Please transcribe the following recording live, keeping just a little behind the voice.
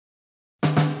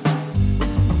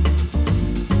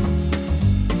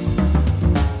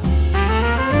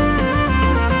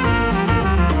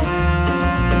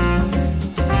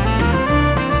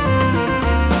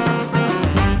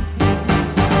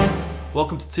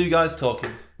Two Guys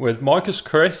Talking. With Marcus,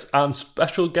 Chris, and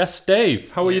special guest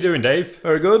Dave. How are you doing, Dave?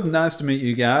 Very good. Nice to meet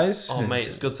you guys. Oh, mate,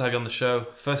 it's good to have you on the show.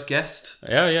 First guest.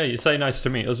 Yeah, you say nice to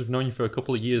meet us. We've known you for a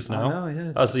couple of years now. I know,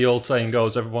 yeah. As the old saying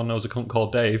goes, everyone knows a cunt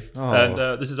called Dave. Oh.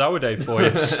 And this is our Dave for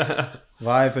you.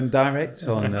 Live and direct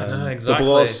on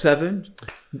Exactly. 007,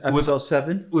 episode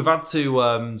 7. We've had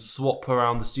to swap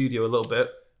around the studio a little bit.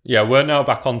 Yeah, we're now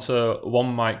back onto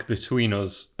one mic between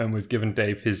us, and we've given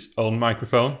Dave his own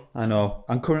microphone. I know.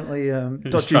 I'm currently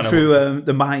dodging trying to- through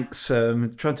the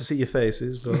mics, trying to see your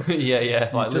faces, but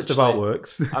yeah. Like it just literally. about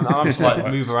works. And I'm just like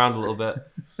move around a little bit.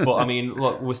 But I mean,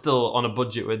 look, we're still on a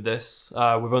budget with this.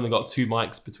 We've only got 2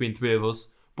 mics between 3 of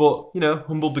us. But, you know,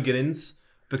 humble beginnings.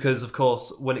 Because, of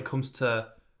course, when it comes to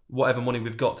whatever money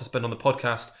we've got to spend on the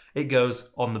podcast, it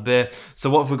goes on the beer. So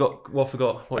what have we got? What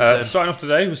you saying? Starting off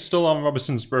today, we're still on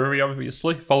Robertson's Brewery,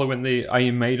 obviously, following the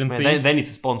Iron Maiden Man, theme. they need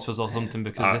to sponsor us or something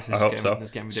because this is I hope getting, so. this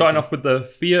is getting ridiculous. Starting off with the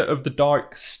Fear of the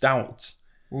Dark Stout.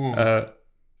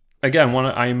 Again, one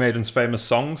of Iron Maiden's famous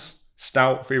songs.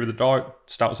 Stout, Fear of the Dark.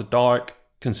 Stouts are dark.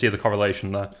 Can see the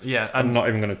correlation there. Yeah, I'm and not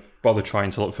even going to bother trying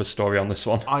to look for a story on this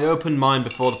one. I opened mine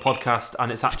before the podcast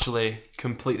and it's actually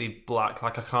completely black.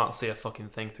 Like I can't see a fucking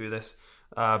thing through this.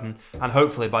 And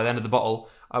hopefully by the end of the bottle,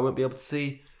 I won't be able to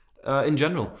see in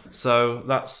general. So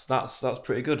that's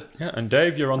pretty good. Yeah, and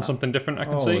Dave, you're on something different, I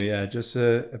can Oh, see. yeah, just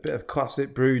a bit of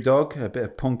classic brew dog, a bit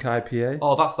of punk IPA.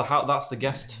 Oh, that's the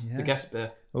guest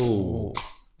beer. Oh,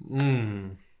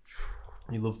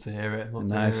 You love to hear it. Love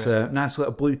to nice, hear nice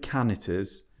little blue can it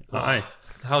is. Aye. it.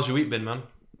 How's your week been, man?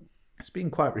 It's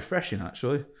been quite refreshing,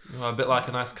 actually. Oh, a bit like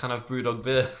a nice kind of brewdog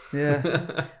beer.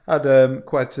 Yeah, had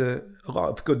quite a lot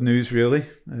of good news, really.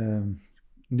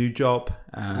 New job,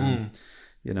 and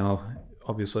you know,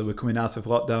 obviously we're coming out of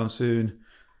lockdown soon.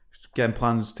 Getting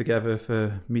plans together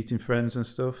for meeting friends and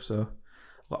stuff. So,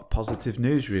 a lot of positive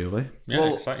news, really. Yeah,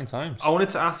 Well, exciting times. I wanted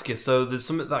to ask you, so there's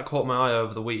something that caught my eye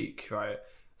over the week, right?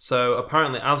 So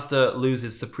apparently Asda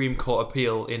loses Supreme Court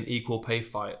appeal in equal pay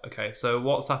fight. Okay, so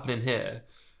what's happening here?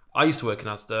 I used to work in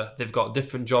Asda. They've got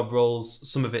different job roles.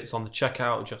 Some of it's on the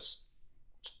checkout, just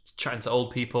chatting to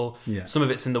old people. Yeah. Some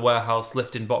of it's in the warehouse,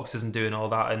 lifting boxes and doing all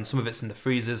that. And some of it's in the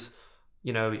freezers,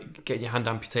 you know, getting your hand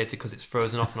amputated because it's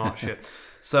frozen off and all that shit.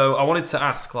 So I wanted to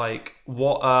ask, like,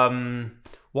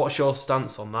 what's your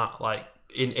stance on that? Like,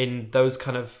 in those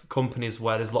kind of companies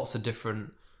where there's lots of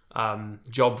different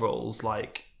job roles,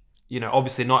 like, you know,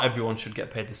 obviously not everyone should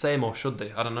get paid the same, or should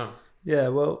they? I don't know. Yeah,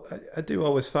 well, I do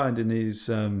always find in these,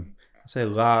 say,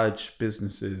 large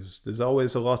businesses, there's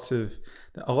always a lot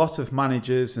of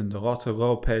managers and a lot of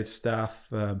low-paid staff,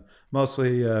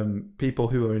 mostly people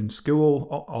who are in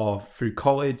school or through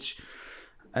college,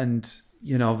 and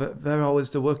you know they're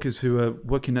always the workers who are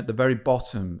working at the very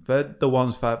bottom. They're the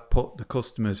ones that put the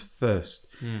customers first.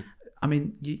 I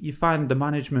mean, you find the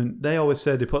management, they always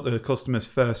say they put the customers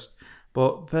first,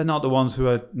 but they're not the ones who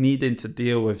are needing to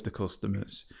deal with the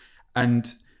customers.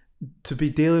 And to be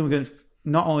dealing with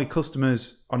not only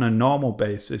customers on a normal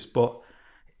basis, but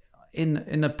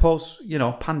in a post, you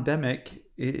know, pandemic,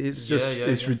 it's just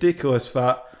it's ridiculous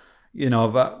that, you know,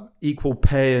 that equal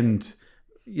pay and,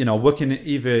 you know, working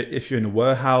either if you're in a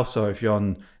warehouse or if you're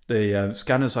on the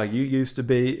scanners like you used to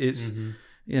be, it's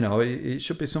you know, it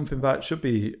should be something that should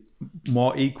be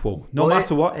more equal, no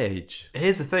matter what age.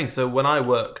 Here's the thing. So when I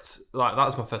worked, like, that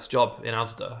was my first job in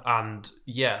Asda, and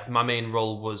yeah, my main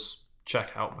role was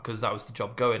checkout because that was the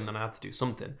job going, and I had to do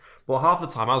something. But half the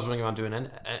time I was running around doing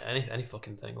any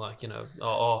fucking thing, like, you know,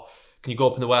 or can you go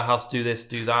up in the warehouse, do this,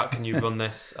 do that? Can you run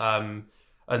this?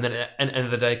 And then at the end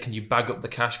of the day, can you bag up the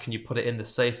cash? Can you put it in the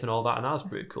safe and all that? And that was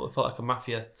pretty cool. It felt like a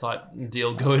mafia type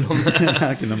deal going on there.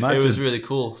 I can imagine. It was really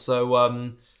cool.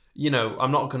 So, you know,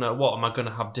 I'm not gonna. What am I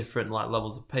gonna have different like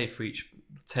levels of pay for each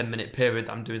 10-minute period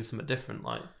that I'm doing something different?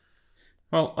 Like,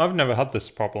 Well, I've never had this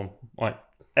problem. Like,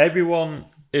 everyone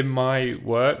in my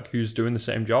work who's doing the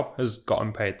same job has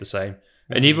gotten paid the same.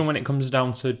 And even when it comes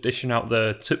down to dishing out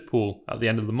the tip pool at the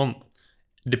end of the month,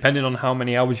 depending on how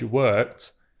many hours you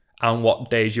worked and what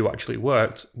days you actually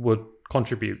worked would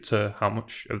contribute to how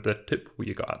much of the tip pool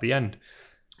you got at the end.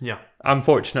 yeah, I'm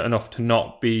fortunate enough to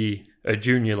not be a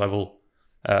junior level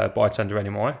bartender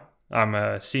anymore. I'm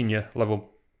a senior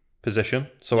level position,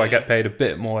 so I get paid a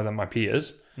bit more than my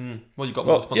peers. well, you've got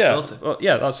more responsibility.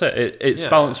 Yeah, that's it. It's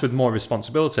balanced with more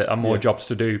responsibility and more jobs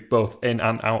to do both in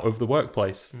and out of the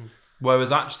workplace.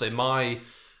 Whereas actually my,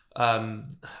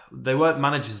 they weren't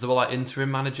managers, they were like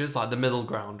interim managers, like the middle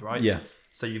ground, right? Yeah.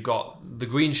 So you've got the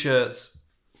green shirts,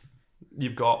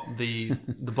 you've got the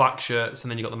black shirts,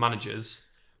 and then you've got the managers.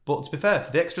 But to be fair,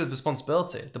 for the extra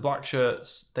responsibility, the black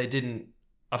shirts, they didn't,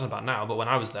 I don't know about now, but when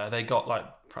I was there, they got like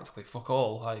practically fuck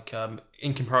all, like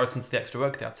in comparison to the extra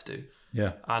work they had to do.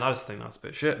 Yeah. And I just think that's a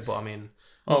bit shit. But I mean,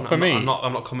 Well, for me, I'm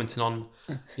not commenting on,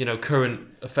 current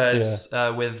affairs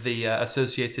with the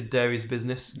Associated Dairies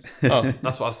business. oh,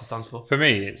 That's what ASDA stands for. for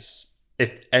me, it's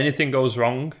if anything goes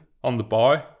wrong on the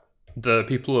bar, the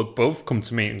people above come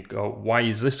to me and go, "Why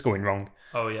is this going wrong?"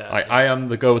 Oh yeah, I am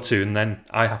the go-to, and then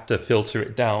I have to filter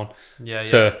it down yeah.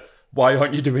 to why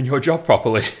aren't you doing your job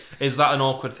properly? Is that an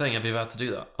awkward thing? Have you had to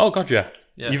do that? Oh god, yeah.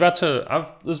 Yeah. You've had to.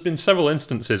 There's been several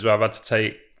instances where I've had to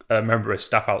take a member of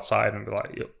staff outside and be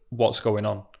like, "What's going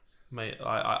on?" Mate,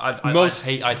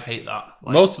 I'd hate that.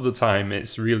 Like, Most of the time,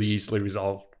 it's really easily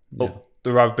resolved. But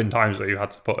there have been times where you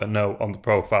had to put a note on the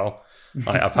profile.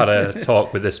 Like, I've had a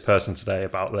talk with this person today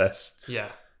about this. yeah,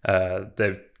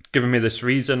 They've given me this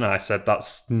reason. And I said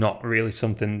that's not really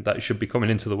something that should be coming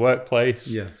into the workplace.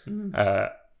 Yeah.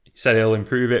 He said he'll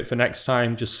improve it for next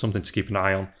time, just something to keep an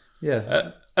eye on.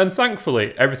 Yeah. And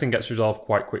thankfully, everything gets resolved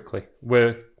quite quickly.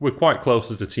 We're quite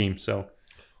close as a team, so.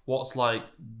 what's like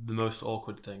the most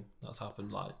awkward thing that's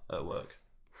happened like at work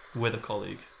with a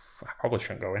colleague? I probably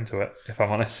shouldn't go into it, if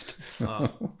I'm honest. Uh,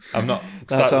 I'm not.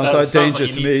 That sounds that like sounds danger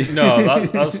like to you me. need No,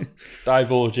 that's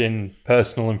divulging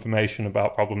personal information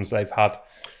about problems they've had.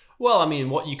 well, I mean,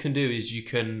 what you can do is you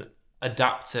can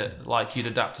adapt it like you'd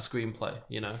adapt a screenplay.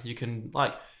 You can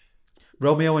like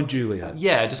Romeo and Juliet.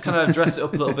 just kind of dress it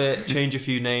up a little bit, change a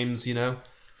few names.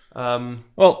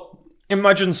 Well,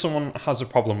 imagine someone has a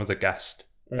problem with a guest,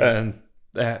 and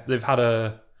they've had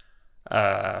a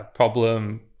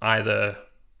problem either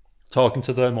talking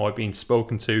to them or being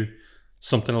spoken to,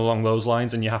 something along those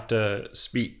lines, and you have to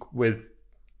speak with,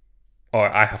 or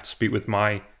I have to speak with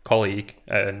my colleague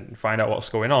and find out what's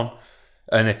going on.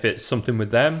 And if it's something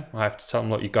with them, I have to tell them,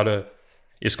 look, you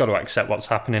just got to accept what's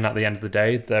happening at the end of the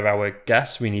day. They're our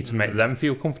guests. We need to make them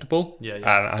feel comfortable. Yeah. And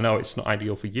I know it's not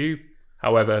ideal for you.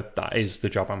 However, that is the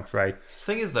job, I'm afraid.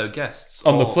 Thing is, though, guests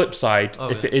On the flip side, Oh,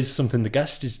 if yeah. it is something the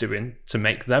guest is doing to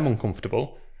make them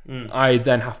uncomfortable, I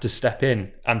then have to step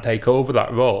in and take over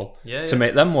that role to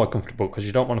make them more comfortable, because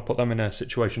you don't want to put them in a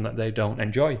situation that they don't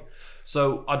enjoy.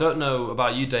 So I don't know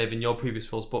about you, Dave, in your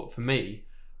previous roles, but for me,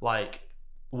 like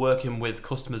working with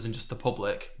customers and just the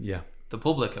public, Yeah. the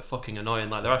public are fucking annoying.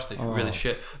 Like they're actually really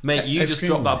shit. Mate, you just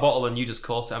Extremely. dropped that bottle and you just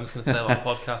caught it. I'm just gonna say it on the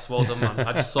podcast. Well done, man.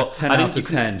 I just saw 10 I out didn't, of you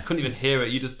couldn't- 10. Couldn't even hear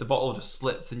it. The bottle just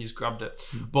slipped and you just grabbed it.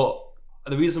 But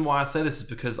the reason why I say this is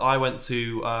because I went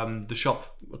to the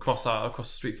shop across the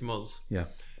street from us. Yeah.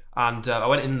 And I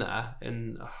went in there,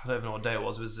 and I don't even know what day it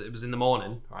was. It was in the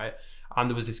morning, right? And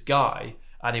there was this guy,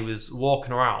 and he was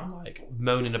walking around like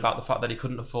moaning about the fact that he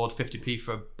couldn't afford 50p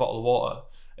for a bottle of water,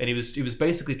 and he was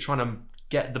basically trying to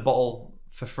get the bottle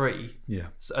for free, Yeah.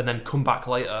 and then come back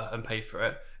later and pay for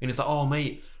it. And he's like, "Oh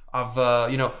mate, I'm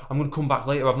going to come back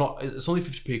later. It's only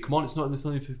 50p. Come on, it's only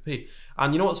 50p."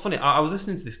 And you know what's funny? I was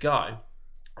listening to this guy.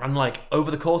 And like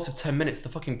over the course of 10 minutes, the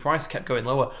fucking price kept going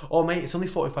lower. Oh mate, it's only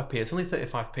 45p. It's only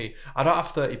 35p. I don't have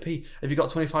 30p. Have you got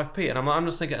 25p? And I'm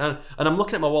just thinking, and I'm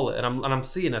looking at my wallet, and I'm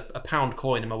seeing a pound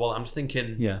coin in my wallet. I'm just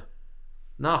thinking, Yeah.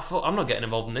 nah, fuck, I'm not getting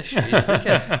involved in this shit. He's a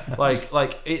dickhead.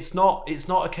 like it's not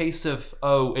a case of,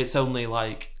 oh, it's only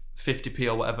like 50p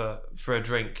or whatever for a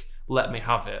drink. Let me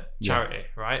have it. Charity,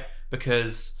 right?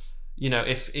 Because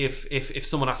if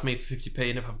someone asks me for 50p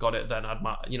and if I've got it, then I'm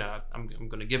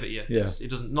going to give it you. Yeah. It's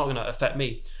not going to affect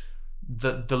me.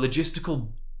 The logistical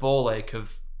ball ache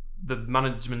of the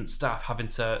management staff having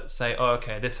to say, oh,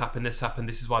 okay, this happened,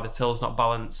 this is why the till's not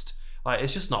balanced. Like,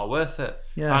 it's just not worth it.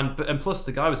 Yeah. And plus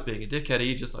the guy was being a dickhead.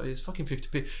 He's fucking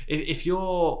 50p. If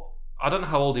you're, I don't know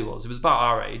how old he was. It was about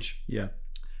our age. Yeah.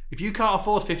 If you can't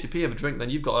afford 50p of a drink, then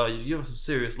you have some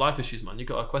serious life issues, man. You've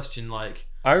got to question like,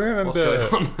 I what's going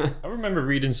remember on. I remember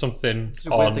reading something It's a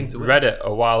weird on thing to win. Reddit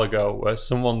a while ago where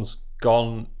someone's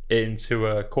gone into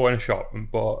a corner shop and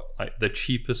bought like the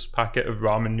cheapest packet of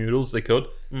ramen noodles they could.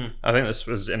 I think this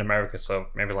was in America, so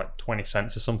maybe like 20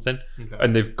 cents or something. Okay.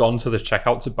 And they've gone to the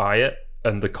checkout to buy it,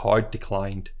 and the card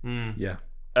declined. Yeah.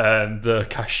 And the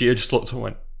cashier just looked and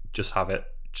went, "Just have it.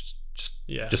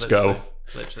 Just go.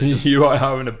 Literally. You are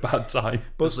having a bad time."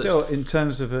 But It's still, in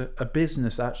terms of a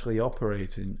business actually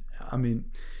operating, I mean,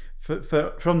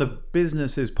 from the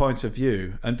business's point of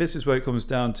view, and this is where it comes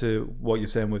down to what you're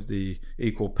saying with the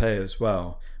equal pay as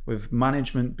well, with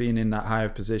management being in that higher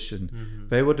position,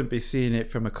 they wouldn't be seeing it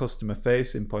from a customer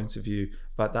facing point of view,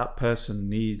 but that person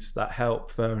needs that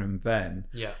help there and then.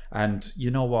 Yeah. And you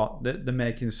know what? They're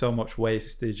making so much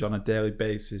wastage on a daily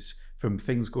basis from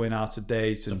things going out of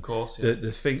date and Of course, yeah.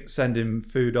 the thing, sending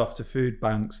food off to food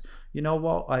banks. you know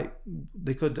what, like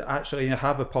they could actually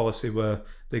have a policy where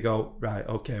they go, right,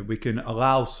 okay, we can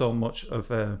allow so much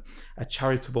of a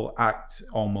charitable act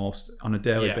almost on a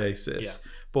daily Yeah, basis,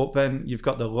 but then you've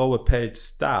got the lower paid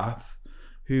staff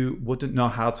who wouldn't know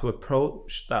how to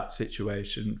approach that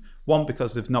situation. One,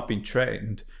 because they've not been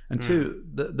trained, and two,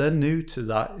 they're new to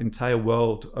that entire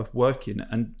world of working,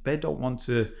 and they don't want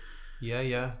to,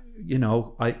 Yeah.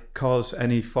 like cause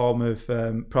any form of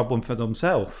problem for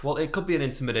themselves. Well, it could be an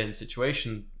intimidating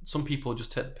situation. Some people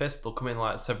just take the piss. They'll come in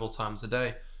like several times a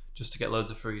day just to get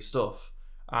loads of free stuff.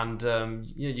 And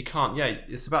you can't. Yeah,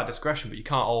 it's about discretion, but you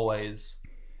can't always.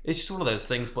 It's just one of those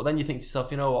things. But then you think to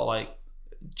yourself, you know what? Like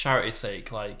charity's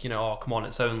sake, like oh come on,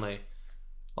 it's only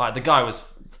like the guy was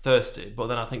thirsty. But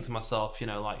then I think to myself,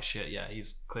 like shit. Yeah,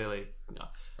 he's clearly.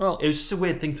 Well, It was just a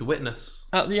weird thing to witness.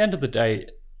 at the end of the day,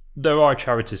 there are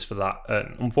charities for that,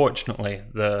 and unfortunately,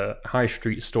 the high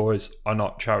street stores are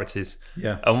not charities.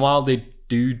 Yeah. And while they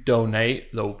do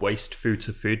donate the waste food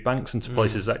to food banks and to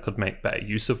places that could make better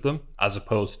use of them, as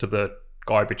opposed to the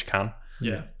garbage can,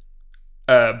 Yeah.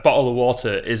 a bottle of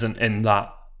water isn't in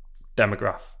that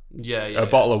demographic. Yeah. A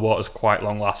bottle of water is quite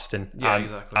long lasting. Yeah, and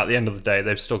exactly. At the end of the day,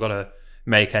 they've still got to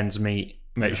make ends meet,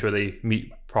 make sure they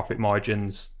meet profit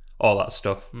margins, all that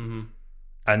stuff. Mm-hmm.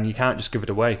 And you can't just give it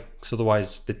away, because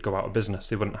otherwise they'd go out of business.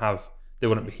 They wouldn't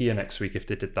be here next week if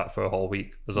they did that for a whole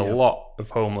week. There's a lot of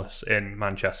homeless in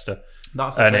Manchester,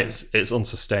 That's the and thing. it's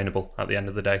unsustainable at the end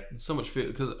of the day. So much food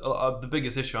because the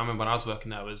biggest issue I remember when I was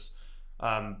working there was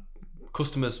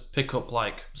customers pick up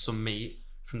like some meat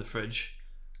from the fridge,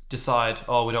 decide,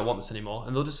 oh, we don't want this anymore,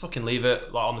 and they'll just fucking leave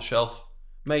it like on the shelf.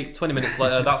 Mate, 20 minutes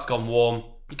later, that's gone warm.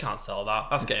 You can't sell that.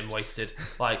 That's getting wasted.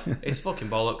 Like, it's fucking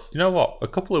bollocks. You know what? A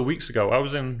couple of weeks ago, I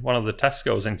was in one of the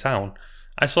Tesco's in town.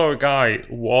 I saw a guy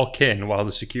walk in while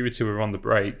the security were on the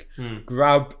break,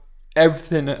 grab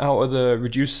everything out of the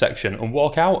reduced section and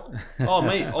walk out. Oh,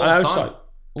 mate, all And I the was time. like,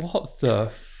 what the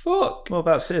fuck? Well,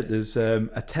 that's it. There's a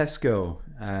Tesco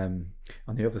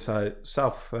on the other side,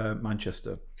 South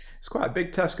Manchester. It's quite a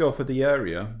big Tesco for the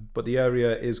area, but the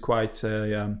area is quite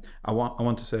I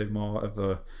want to say more of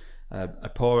a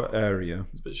poor area.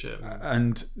 It's a bit shit.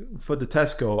 And for the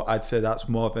Tesco, I'd say that's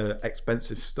more of an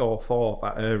expensive store for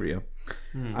that area,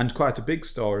 and quite a big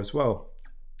store as well.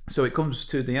 So it comes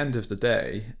to the end of the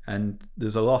day, and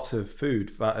there's a lot of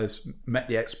food that has met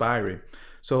the expiry.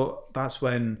 So that's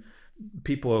when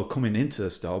people are coming into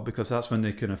the store, because that's when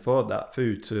they can afford that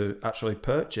food to actually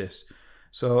purchase.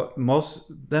 So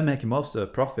they're making most of their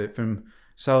profit from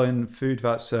selling food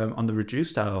that's on the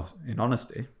reduced aisle, in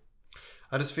honesty.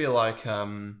 I just feel like,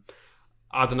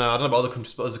 I don't know about other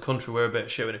countries, but as a country, we're a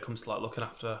bit shit when it comes to like looking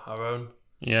after our own.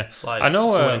 Yeah. Like, I know,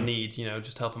 someone in need,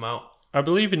 just help them out. I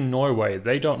believe in Norway,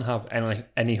 they don't have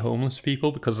any homeless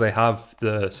people because they have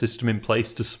the system in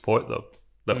place to support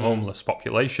the homeless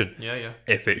population Yeah.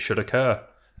 if it should occur.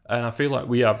 And I feel like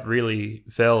we have really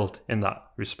failed in that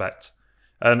respect.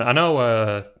 And I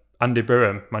know Andy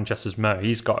Burham, Manchester's mayor,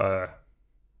 he's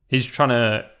trying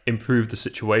to improve the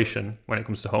situation when it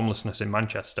comes to homelessness in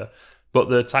Manchester, but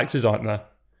the taxes aren't there.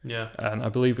 Yeah. And I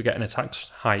believe we're getting a tax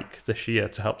hike this year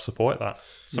to help support that.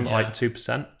 Something like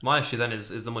 2%. My issue then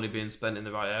is the money being spent in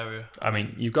the right area. I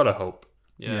mean, you've got to hope.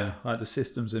 Yeah. Like the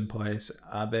systems in place,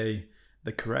 are they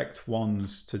the correct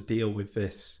ones to deal with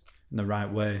this in the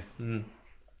right way?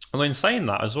 I mean, saying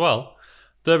that as well,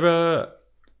 they're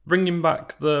bringing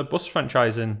back the bus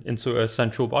franchising into a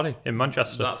central body in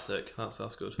Manchester. That's sick.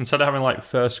 That's good. Instead of having like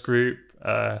First Group,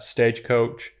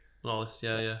 Stagecoach, And all this,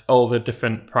 yeah. all the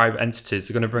different private entities,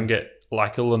 they're going to bring it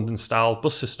like a London-style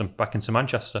bus system back into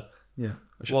Manchester. Yeah.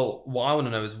 Well, what I want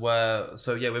to know is where.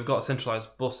 So yeah, we've got a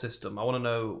centralized bus system. I want to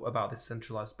know about this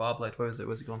centralized bar blade. Where is it?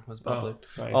 Where's it gone? Where's bar blade?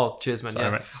 sorry. Oh, cheers, man. Sorry,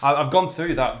 Yeah, mate. I've gone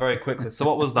through that very quickly. So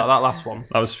what was that? That last one,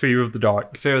 That was Fear of the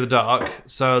Dark. Fear of the Dark.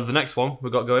 So the next one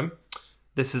we've got going.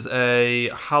 This is a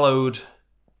hallowed.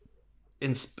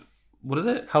 What is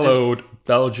it? Hallowed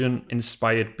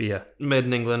Belgian-inspired beer. It's made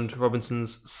in England.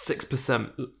 Robinson's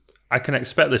 6%. I can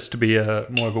expect this to be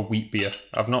more of a wheat beer.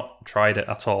 I've not tried it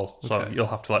at all, so Okay. you'll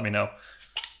have to let me know.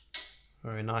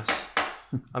 Very nice.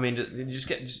 I mean, you just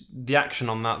get the action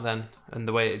on that then, and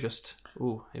the way it just.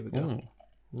 Ooh, here we go.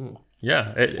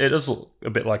 Yeah, it does look a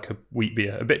bit like a wheat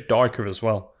beer, a bit darker as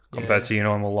well compared to your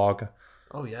normal lager.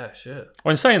 Oh yeah, shit.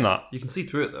 When saying that, You can see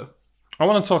through it though. I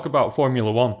want to talk about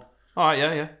Formula One. All right,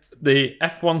 yeah. The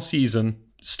F1 season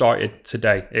started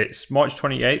today. It's March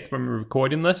 28th when we're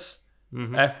recording this.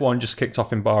 F1 just kicked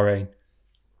off in Bahrain.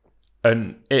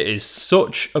 And it is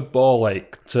such a ball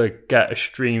ache to get a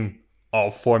stream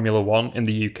of Formula One in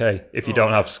the UK if you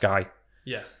don't have Sky.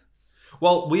 Yeah.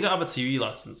 Well, we don't have a TV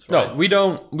license, right? No, we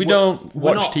don't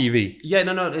watch not- TV. Yeah,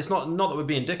 no, it's not that we're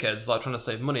being dickheads, like trying to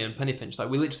save money and penny pinch. Like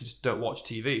we literally just don't watch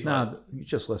TV. Like, No, you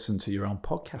just listen to your own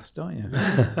podcast, don't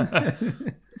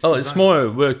you? Oh, it's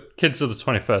more, we're kids of the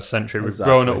 21st century. We've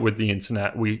Exactly. grown up with the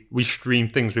internet. We stream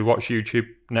things. We watch YouTube,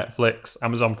 Netflix,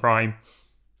 Amazon Prime.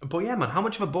 but yeah, man, how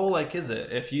much of a ball ache is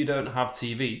it if you don't have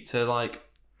TV to like?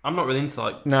 I'm not really into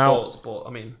like Now- sports, but I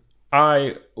mean,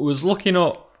 I was looking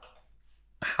up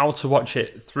how to watch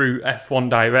it through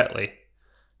F1 directly,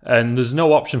 and there's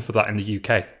no option for that in the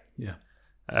UK.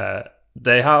 Yeah.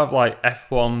 They have like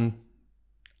F1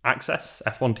 access,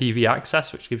 F1 TV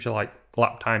access, which gives you like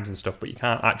lap times and stuff, but you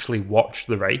can't actually watch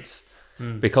the race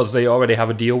because they already have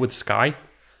a deal with Sky.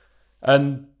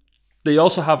 And they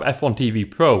also have F1 TV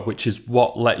Pro, which is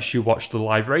what lets you watch the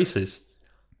live races.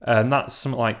 And that's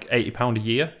something like £80 a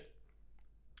year.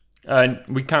 And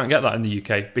we can't get that in the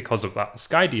UK because of that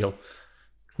Sky deal.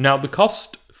 Now, the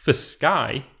cost for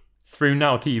Sky through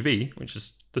Now TV, which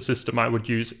is the system I would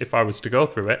use if I was to go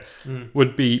through it,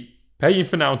 would be paying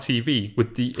for Now TV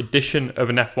with the addition of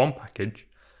an F1 package.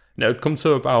 And it would come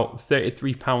to about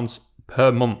 £33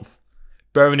 per month.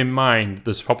 Bearing in mind,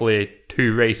 there's probably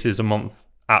 2 races a month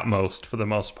at most, for the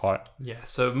most part. yeah.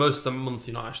 So most of the month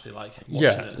you're not actually like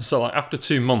watching it. So like after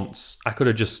 2 months, I could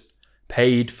have just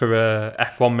paid for a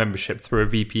F1 membership through a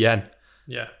VPN,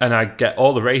 Yeah. and I get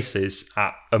all the races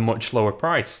at a much lower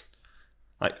price.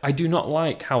 Like, I do not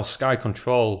like how Sky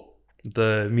control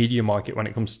the media market when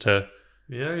it comes to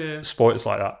Yeah. sports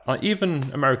like that. Like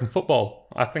even American football.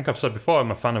 I think I've said before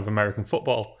I'm a fan of American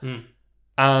football.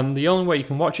 And the only way you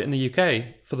can watch it in the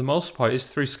UK, for the most part, is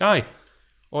through Sky.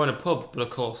 Or in a pub, but of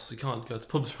course you can't go to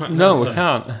pubs right now. No, we so-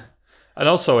 can't. And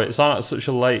also, it's on at such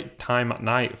a late time at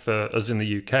night for us in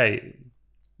the UK.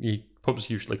 Pubs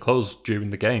usually close during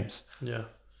the games. Yeah,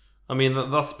 I mean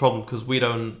that's the problem because we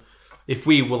don't. If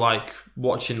we were like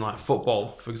watching like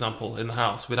football, for example, in the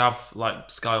house, we'd have like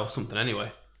Sky or something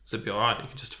anyway, so it'd be alright. You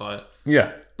can justify it.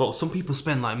 Yeah. But some people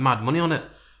spend like mad money on it.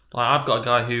 Like I've got a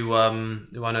guy who I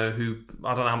know who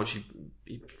I don't know how much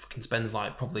he fucking spends,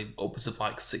 like probably upwards of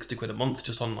like £60 a month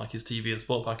just on like his TV and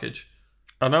sport package,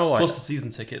 I know, like, plus the season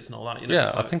tickets and all that. You know, yeah,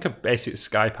 it's I like- think a basic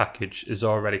Sky package is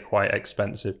already quite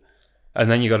expensive. And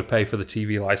then you got to pay for the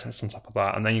TV license on top of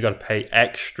that. And then you got to pay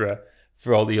extra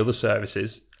for all the other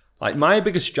services. Like, my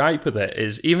biggest gripe with it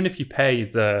is even if you pay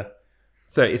the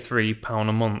 £33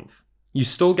 a month, you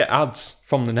still get ads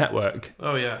from the network.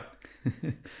 Oh yeah,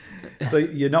 So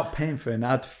you're not paying for an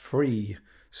ad-free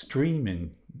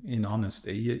streaming. In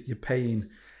honesty, you're paying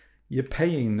the for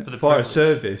a privilege.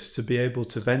 service to be able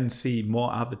to then see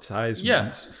more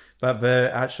advertisements that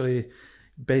they're actually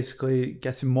basically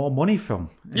getting more money from.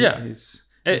 Yeah. It's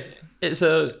It's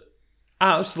a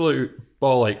absolute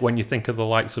ball ache when you think of the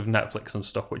likes of Netflix and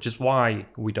stuff, which is why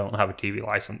we don't have a TV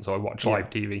license or watch live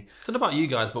TV. I don't know about you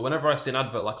guys, but whenever I see an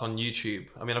advert like on YouTube,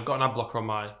 I mean I've got an ad blocker on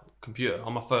my computer,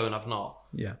 on my phone I've not.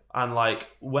 yeah. And like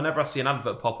whenever I see an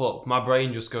advert pop up, my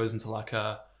brain just goes into like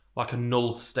a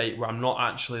null state where I'm not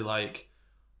actually like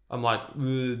I'm like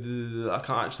I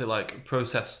can't actually like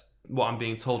process what I'm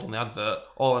being told on the advert.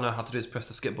 All I know how to do is press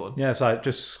the skip button. Yeah, it's like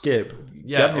just skip.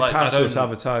 Yeah, Get me like, past I this don't-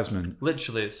 advertisement.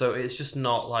 Literally. So it's just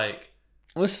not like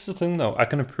This is the thing, though. I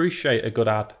can appreciate a good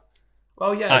ad.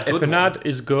 oh yeah, If an ad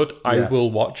is good, I Yeah.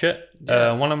 will watch it.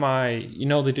 Yeah. One of my,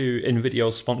 they do in-video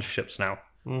sponsorships now.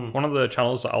 One of the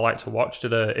channels that I like to watch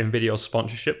did a in-video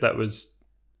sponsorship that was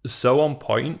so on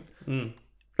point.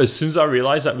 As soon as I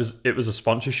realized it was a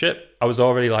sponsorship, I was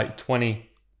already like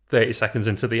 20-30 seconds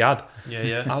into the ad.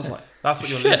 Yeah. I was like, That's what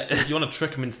you shit. want. You want to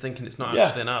trick them into thinking it's not Yeah.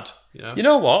 actually an ad. You know. You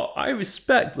know what? I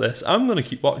respect this. I'm going to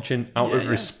keep watching out Yeah, of yeah.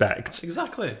 respect.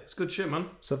 Exactly. It's good shit, man.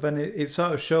 So then it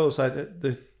sort of shows like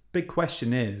the big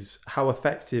question is how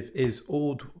effective is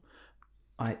old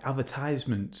like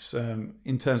advertisements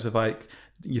in terms of like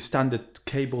your standard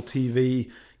cable TV,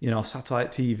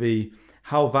 satellite TV,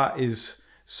 how that is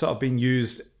sort of being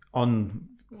used on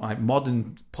like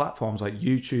modern platforms like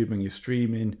YouTube and your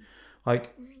streaming.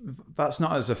 Like that's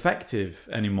not as effective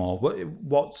anymore.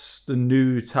 What's the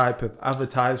new type of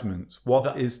advertisements?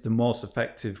 What is the most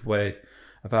effective way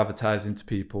of advertising to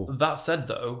people? That said,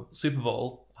 though, Super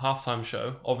Bowl halftime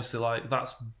show, obviously, like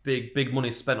that's big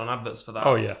money spent on adverts for that.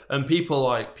 Oh, yeah. and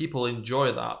people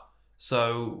enjoy that.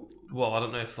 So, well, I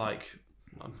don't know if like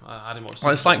I didn't watch.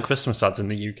 Well, it's Super Bowl. like Christmas ads in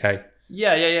the UK.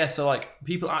 Yeah. So like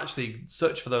people actually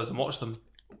search for those and watch them.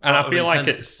 And out I of feel like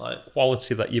intent, it's like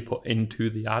quality that you put into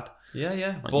the ad. yeah.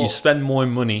 Like, But you spend more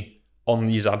money on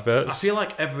these adverts. I feel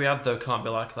like every ad though can't be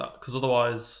like that because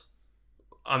otherwise,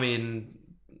 I mean,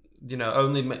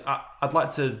 I'd like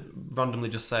to randomly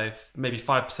just say maybe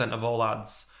 5% of all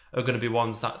ads are going to be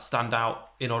ones that stand out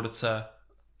in order to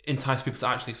entice people to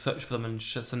actually search for them and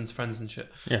send them to friends and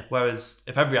shit. Yeah. Whereas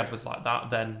if every ad was like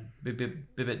that, then it'd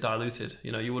be a bit diluted.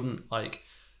 You know, you wouldn't like.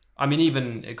 I mean,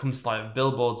 even it comes to like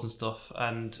billboards and stuff,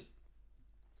 and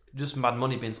just mad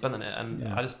money being spent on it, and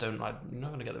I just don't like. You're not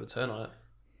going to get the return on it.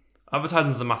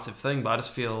 Advertising's a massive thing, but I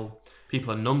just feel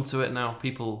people are numb to it now.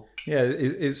 People. Yeah,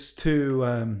 it's too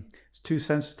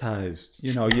sensitized.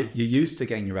 You know, you're used to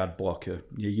getting your ad blocker.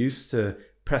 You're used to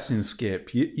pressing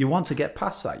skip. You want to get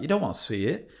past that. You don't want to see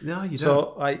it. No, you don't.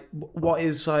 So, like, what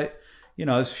is like, you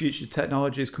know, as future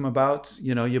technologies come about,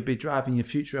 you know, you'll be driving your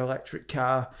future electric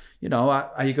car. You know,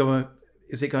 are you going to?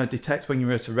 Is it going to detect when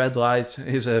you're at a red light?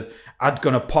 Is a ad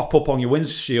going to pop up on your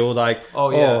windshield? Like,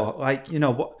 like, you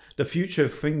know, what the future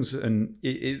of things, and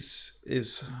it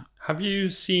is. Have you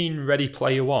seen Ready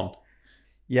Player One?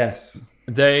 Yes.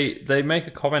 They make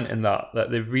a comment in that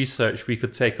they've researched we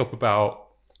could take up about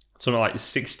something like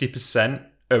 60%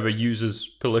 of a user's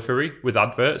periphery with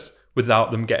adverts without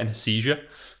them getting a seizure.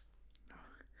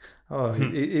 Oh,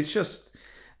 it's just,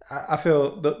 I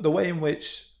feel the way in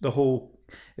which the whole,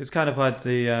 it's kind of like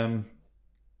the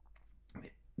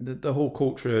whole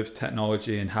culture of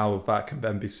technology and how that can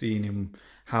then be seen and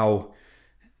how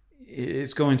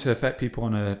it's going to affect people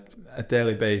on a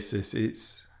daily basis.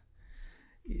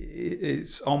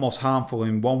 It's almost harmful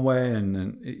in one way,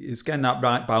 and it's getting that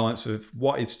right balance of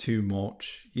what is too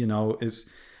much. You know,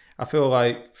 I feel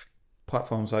like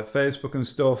platforms like Facebook and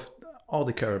stuff, all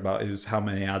they care about is how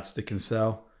many ads they can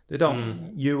sell. They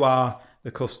don't. You are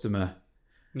the customer.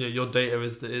 Yeah, your data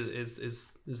is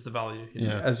the value.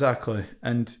 Yeah, exactly.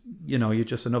 And you know, you're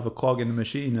just another clog in the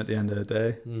machine at the end of the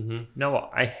day. Mm-hmm. You know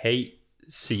what? I hate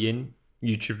seeing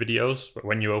YouTube videos, but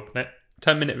when you open it,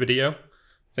 10-minute video.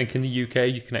 I think in the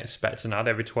UK you can expect an ad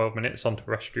every 12 minutes on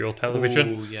terrestrial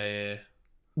television. Oh, yeah.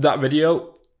 That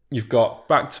video, you've got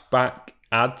back-to-back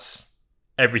ads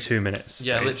every 2 minutes.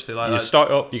 Yeah, so literally. Like you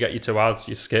start up, you get your 2 ads,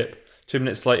 you skip. 2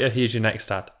 minutes later, here's your next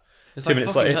ad. It's 2 like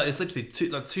minutes fucking, later. it's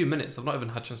literally 2 minutes. I've not even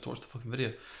had a chance to watch the fucking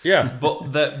video. Yeah.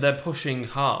 But they're pushing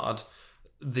hard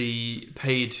the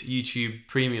paid YouTube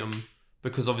premium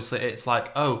because obviously it's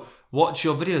like, oh, watch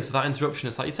your videos without interruption.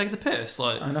 It's like, you take the piss.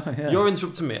 Like, I know, yeah. You're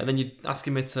interrupting me and then you're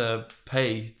asking me to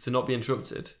pay to not be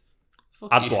interrupted. Fuck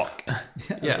Ad you. block.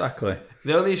 Yeah, exactly.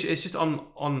 The only issue, it's just on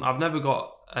I've never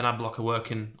got an ad blocker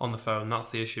working on the phone. That's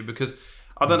the issue because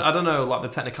I don't know like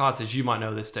the technicalities. You might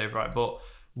know this, Dave, right? But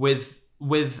with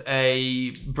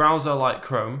a browser like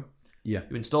Chrome, you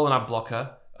install an ad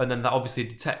blocker and then that obviously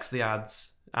detects the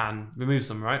ads and removes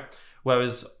them, right?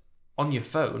 Whereas on your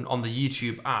phone, on the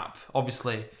YouTube app,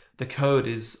 obviously the code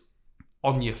is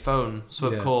on your phone, so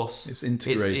of course it's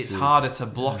integrated. It's harder to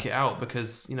block it out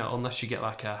because, you know, unless you get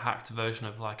like a hacked version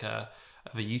of like a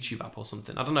YouTube app or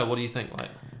something. I don't know. What do you think? Like,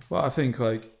 well, I think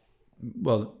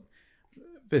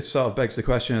this sort of begs the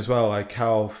question as well, like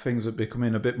how things are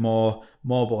becoming a bit more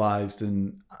mobilized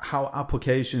and how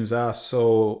applications are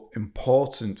so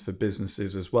important for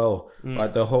businesses as well.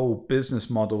 Like the whole business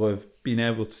model of being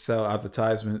able to sell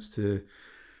advertisements to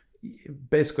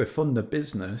basically fund the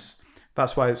business.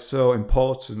 That's why it's so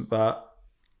important that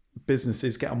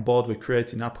businesses get on board with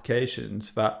creating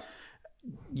applications that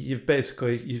you've got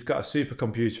a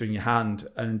supercomputer in your hand,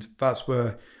 and that's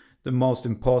where the most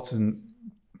important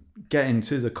getting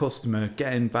to the customer,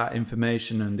 getting that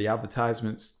information and the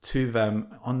advertisements to them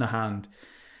on the hand.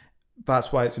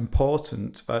 That's why it's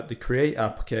important that they create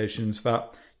applications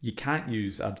that you can't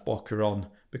use ad blocker on,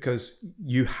 because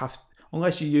you have,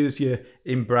 unless you use your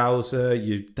in-browser,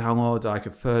 you download like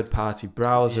a third-party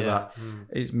browser that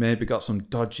it's maybe got some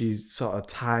dodgy sort of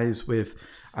ties with,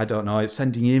 I don't know, it's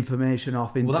sending information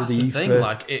off into that's the the ether. thing.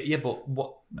 Like, but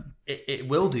what it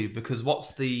will do, because what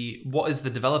is the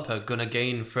developer gonna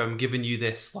gain from giving you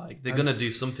this? Like, they're gonna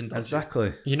do something dodgy.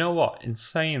 Exactly. You know what? In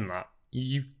saying that,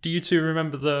 do you two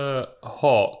remember the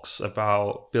hawks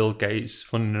about Bill Gates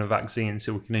funding a vaccine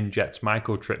so we can inject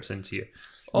microchips into you?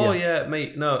 Oh yeah,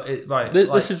 mate. No, right.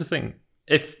 This is the thing.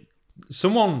 If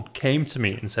someone came to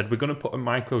me and said, we're going to put a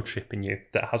microchip in you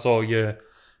that has all your,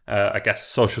 I guess,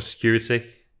 social security,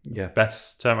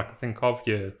 best term I can think of,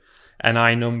 your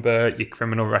NI number, your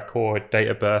criminal record, date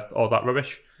of birth, all that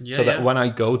rubbish. So that when I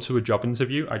go to a job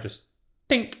interview, I just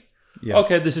think,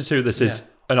 okay, this is who this is,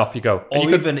 and off you go. Or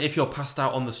even if you're passed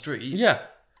out on the street,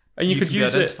 and you could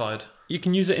use it. You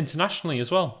can use it internationally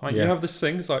as well. Like you have this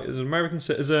thing, it's like as an American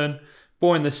citizen,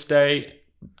 born in this state,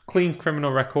 clean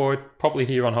criminal record, probably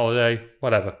here on holiday,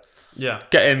 whatever. Yeah.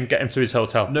 Get him to his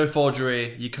hotel. No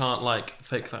forgery. You can't like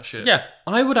fake that shit. Yeah,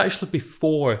 I would actually be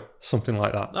for something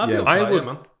like that. I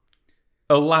would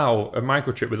allow a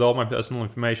microchip with all my personal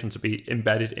information to be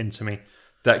embedded into me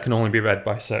that can only be read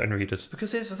by certain readers.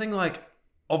 Because here's the thing, like,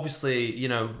 obviously, you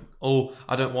know,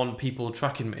 I don't want people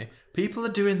tracking me. People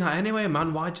are doing that anyway,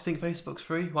 man. Why do you think Facebook's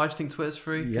free? Why do you think Twitter's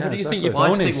free? Yeah, Who do you think your Why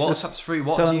phone do you think is? WhatsApp's free?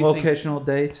 What selling do you think? locational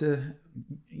data,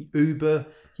 Uber,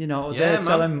 you know, Yeah, they're man.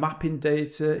 selling mapping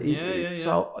data. Yeah.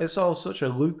 It's all such a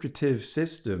lucrative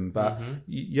system that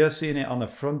you're seeing it on a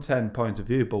front end point of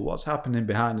view, but what's happening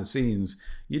behind the scenes,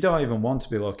 you don't even want to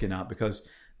be looking at, because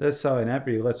they're selling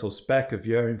every little speck of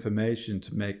your information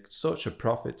to make such a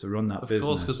profit to run that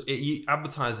business. Of course, because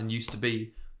advertising used to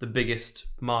be the biggest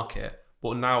market,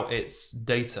 but now it's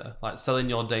data, like selling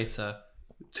your data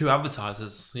to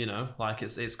advertisers. You know, like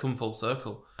it's come full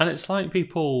circle. And it's like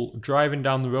people driving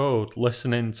down the road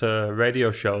listening to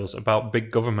radio shows about big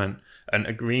government and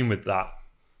agreeing with that.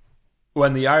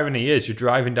 When the irony is, you're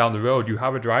driving down the road, you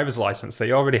have a driver's license,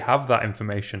 they already have that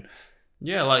information.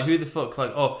 Yeah, like who the fuck?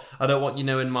 Like, I don't want you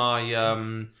knowing my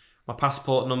my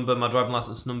passport number, my driving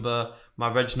license number,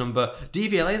 my reg number.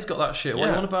 DVLA's got that shit. What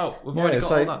are you on about? We've already it's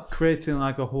got like all that. creating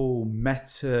like a whole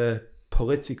meta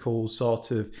political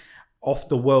sort of off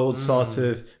the world sort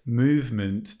of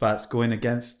movement that's going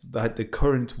against like the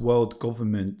current world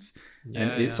government.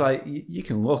 And it's like you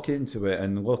can look into it,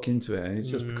 and it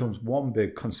just becomes one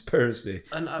big conspiracy.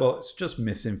 But it's just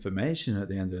misinformation at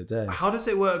the end of the day. How does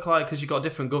it work? Like, because you've got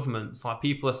different governments. Like,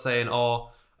 people are saying,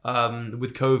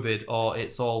 with COVID,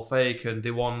 it's all fake, and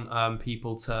they want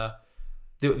people to,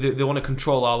 they want to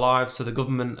control our lives. So the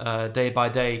government, day by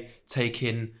day,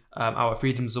 taking our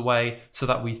freedoms away, so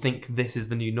that we think this is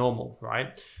the new normal,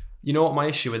 right? You know what my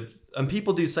issue with, and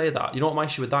people do say that. You know what my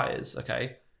issue with that is?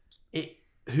 Okay,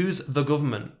 who's the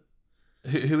government?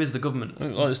 Who is the government?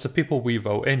 Well, it's the people we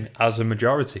vote in as a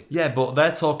majority. Yeah, but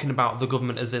they're talking about the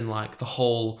government as in like the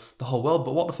whole world.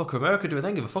 But what the fuck are America doing? They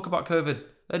don't give a fuck about COVID.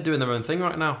 They're doing their own thing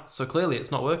right now. So clearly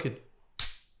it's not working.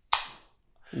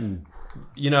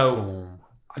 You know,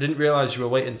 I didn't realise you were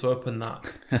waiting to open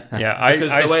that. Yeah, I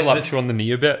the way slapped you on the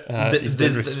knee a bit. You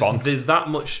did respond. There's that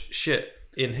much shit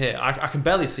in here. I can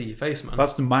barely see your face, man.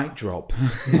 That's the mic drop.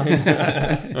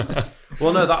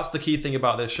 Well, no, that's the key thing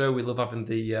about this show. We love having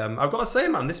the. I've got to say,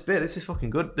 man, this beer, this is fucking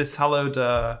good. This hallowed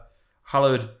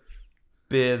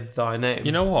beer, thy name.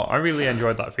 You know what? I really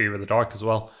enjoyed that Fear of the Dark as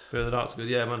well. Fear of the Dark's good,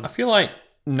 yeah, man. I feel like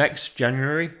next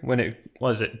January,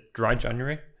 Dry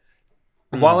January?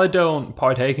 While I don't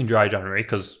partake in Dry January,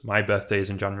 because my birthday is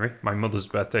in January, my mother's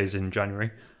birthday is in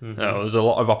January, there's a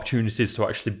lot of opportunities to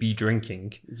actually be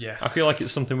drinking. Yeah. I feel like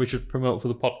it's something we should promote for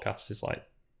the podcast. It's like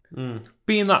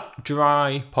being that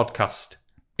dry podcast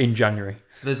in January.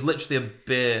 There's literally a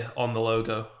beer on the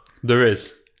logo. There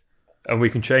is. And we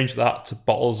can change that to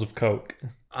bottles of Coke.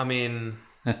 I mean,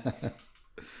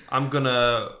 I'm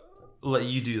gonna let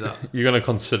you do that. You're gonna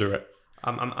consider it.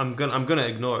 I'm gonna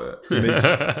ignore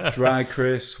it. Dry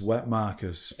Chris, wet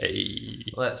Marcus. Hey,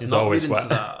 Let's it's not always read into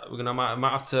wet. that. I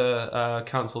might have to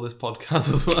cancel this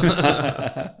podcast as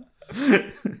well.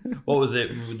 What was it?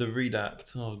 The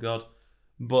redact. Oh god.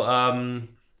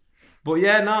 But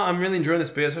yeah, no, I'm really enjoying this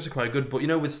beer. It's actually quite good. But you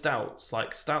know, with stouts,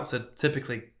 like stouts are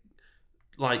typically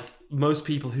like most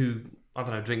people who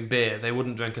drink beer, they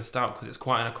wouldn't drink a stout because it's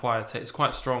quite an acquired taste. It's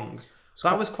quite strong. So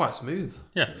that was quite smooth.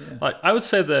 Yeah, like I would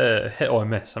say the hit or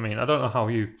miss. I mean, I don't know how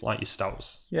you like your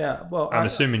stouts. Yeah, well, I'm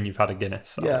assuming you've had a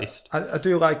Guinness at least. I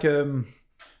do like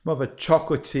more of a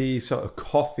chocolatey sort of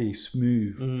coffee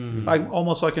smooth, like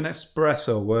almost like an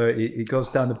espresso where it goes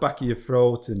down the back of your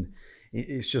throat, and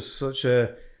it's just such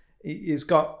a. It's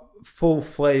got full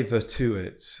flavour to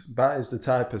it. That is the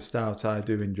type of stout I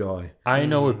do enjoy. I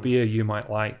know a beer you might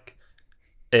like.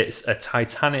 It's a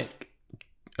Titanic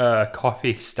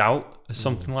coffee stout or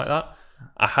something like that.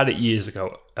 I had it years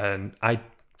ago, and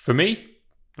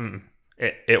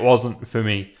it wasn't for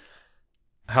me.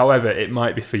 However, it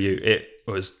might be for you. It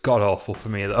was god awful for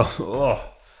me though.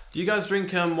 Oh. Do you guys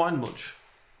drink wine much?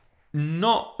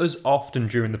 Not as often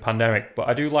during the pandemic, but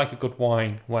I do like a good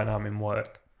wine when I'm in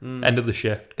work. End of the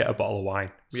shift, get a bottle of wine.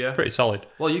 It's pretty solid.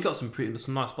 Well, you got some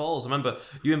nice bottles. I remember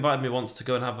you invited me once to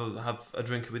go and have a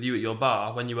drink with you at your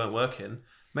bar when you weren't working.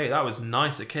 Mate, that was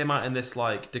nice. It came out in this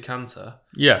like decanter,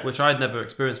 which I'd never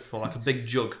experienced before, like a big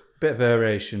jug. Bit of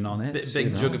aeration on it.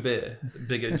 Big jug of beer.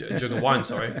 Big jug of wine,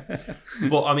 sorry.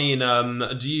 But I mean,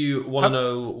 do you want to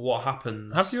know what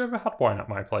happens? Have you ever had wine at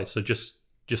my place, or just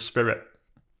spirit?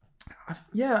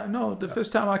 Yeah, no, the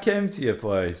first time I came to your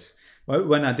place,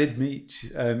 when I did meet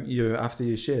you after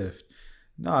your shift,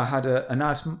 no, I had a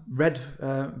nice red,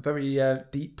 very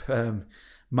deep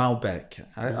Malbec.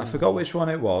 I forgot which one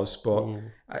it was, but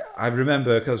I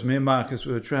remember because me and Marcus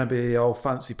we were trying to be all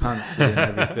fancy pantsy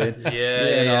and everything.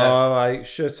 Like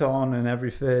shirt on and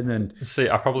everything. And see,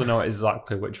 I probably know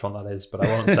exactly which one that is, but I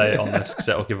won't say it on this because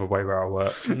it'll give away where I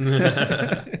work.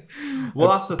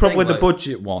 Well, that's the probably thing, the like,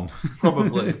 budget one.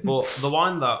 probably. But the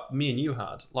wine that me and you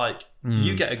had, like,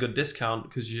 you get a good discount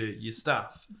because your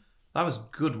staff. That was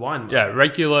good wine, man. Yeah,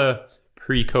 regular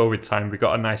pre-COVID time, we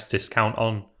got a nice discount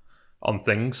on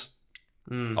things.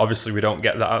 Obviously, we don't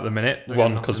get that at the minute. No,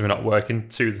 One, because we're not working.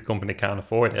 Two, the company can't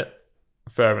afford it.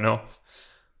 Fair enough.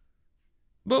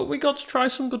 But we got to try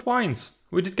some good wines.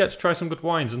 We did get to try some good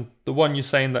wines, and the one you're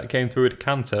saying that came through a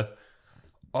decanter,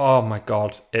 oh my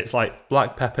god, it's like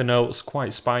black pepper notes,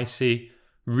 quite spicy,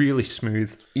 really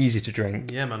smooth, easy to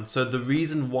drink. Yeah, man. So the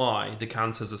reason why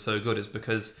decanters are so good is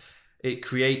because it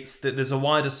creates that there's a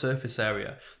wider surface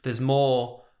area. There's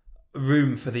more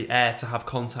room for the air to have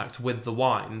contact with the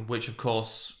wine, which of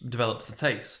course develops the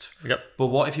taste. Yep. But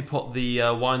what if you put the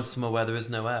wine somewhere where there is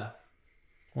no air?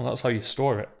 Well, that's how you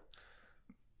store it.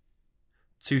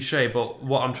 Touche. But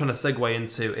what I'm trying to segue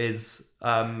into is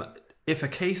if a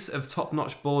case of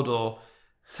top-notch Bordeaux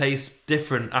tastes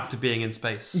different after being in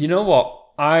space. You know what?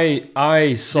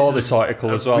 I saw this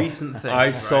article as well. Recent thing.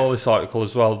 I saw this article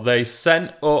as well. They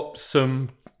sent up some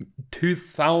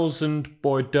 2000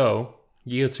 Bordeaux,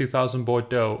 year 2000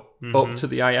 Bordeaux, up to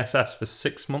the ISS for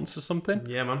 6 months or something.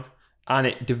 Yeah, man. And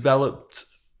it developed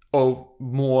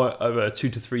more of a 2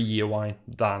 to 3 year wine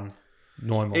than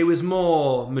normal. It was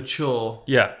more mature,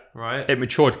 yeah. right? It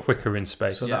matured quicker in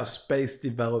space. So that's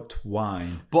space-developed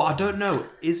wine. But I don't know.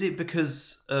 Is it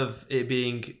because of it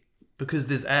being... Because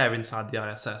there's air inside the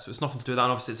ISS, so it's nothing to do with that.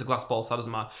 And obviously, it's a glass ball, so that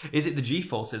doesn't matter. Is it the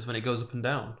G-forces when it goes up and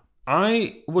down?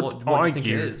 I would What do you think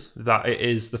it argue is? that it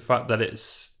is the fact that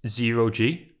it's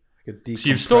 0G. Like a So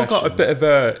you've still got a decompression. bit of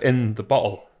air in the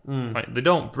bottle. Like, they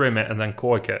don't brim it and then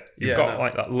cork it. You've got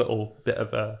like that little bit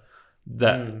of air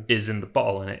that is in the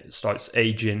bottle, and it starts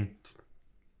aging.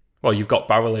 Well, you've got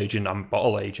barrel aging and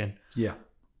bottle aging. Yeah.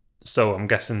 So I'm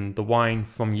guessing the wine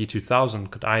from year 2000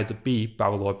 could either be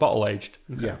barrel or bottle aged.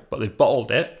 Yeah. But they've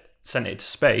bottled it, sent it to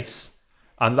space,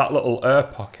 and that little air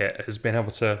pocket has been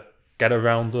able to get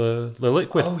around the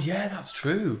liquid. Oh, yeah, that's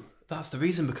true. That's the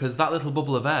reason, because that little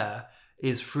bubble of air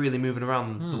is freely moving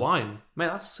around the wine.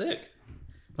 Mate, that's sick.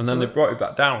 And then they brought it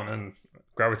back down, and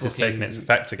gravity's Fucking- taking its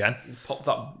effect again. Pop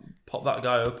that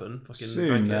guy open. Fucking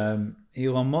Soon, drink it.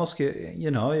 Elon Musk,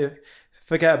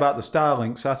 forget about the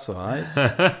Starlink satellites.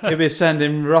 He'll be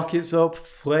sending rockets up,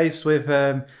 laced with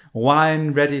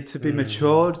wine ready to be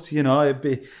matured. It'd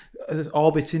be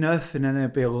orbiting Earth, and then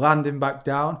it'd be landing back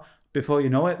down. Before you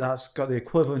know it, that's got the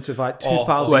equivalent of like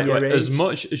 2,000 Wait, year age. as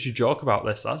much as you joke about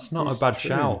this, that's not It's a bad true.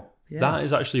 shout. Yeah. That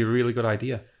is actually a really good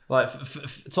idea. Like,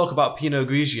 talk about Pinot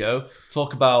Grigio.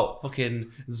 Talk about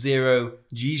fucking Zero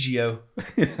Gigio.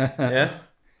 Yeah?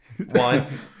 Wine.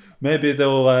 Maybe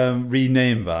they'll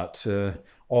rename that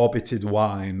orbited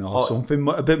wine or something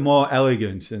a bit more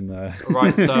elegant in there.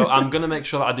 Right, so I'm going to make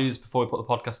sure that I do this before we put the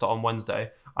podcast out on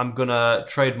Wednesday. I'm going to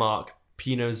trademark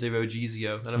Pinot Zero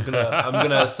Gizio, and I'm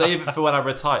gonna save it for when I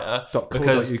retire,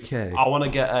 because .co.uk. I want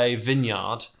to get a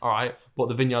vineyard, all right, but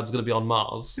the vineyard's going to be on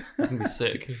Mars. It's going to be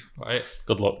sick, right?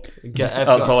 Good luck.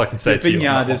 That's all I can say The to you. on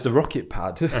vineyard that is the rocket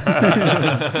pad.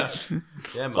 Yeah,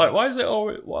 man. Like, why is it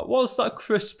always... What's that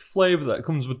crisp flavour that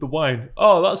comes with the wine?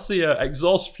 Oh, that's the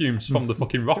exhaust fumes from the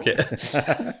fucking rocket.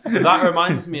 That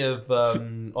reminds me of,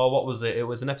 what was it? It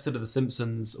was an episode of The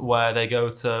Simpsons where they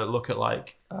go to look at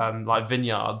like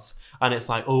vineyards, and it's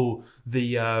like, oh,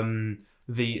 the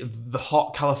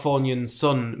hot Californian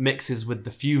sun mixes with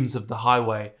the fumes of the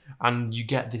highway, and you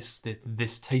get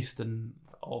this taste and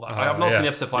all that. I've not seen the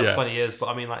episode for like 20 years, but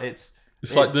I mean, like it's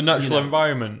like the natural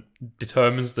environment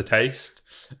determines the taste,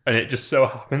 and it just so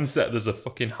happens that there's a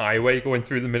fucking highway going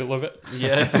through the middle of it.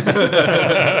 Yeah.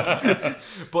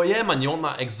 But yeah, man, you want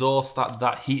that exhaust,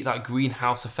 that heat, that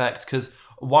greenhouse effect. Because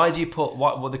why do you put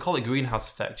what they call it, greenhouse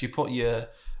effect? You put your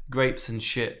grapes and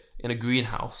shit in a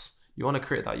greenhouse. You want to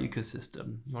create that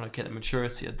ecosystem. You want to get the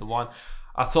maturity of the wine.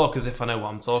 I talk as if I know what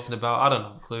I'm talking about. I don't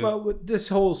have a clue. Well, with this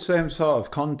whole same sort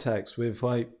of context with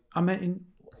what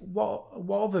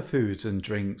other foods and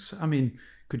drinks? I mean,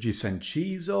 could you send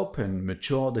cheese up and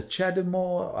mature the cheddar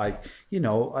more?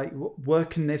 Where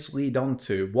can this lead on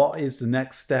to? What is the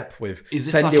next step with Is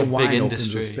this sending like a big wine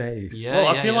industry? up into space? Yeah. Well,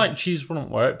 I feel like cheese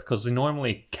wouldn't work because they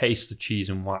normally case the cheese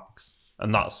in wax,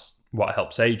 and that's what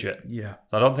helps age it. Yeah.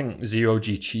 I don't think zero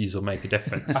G cheese will make a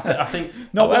difference. I think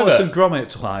Not what However- some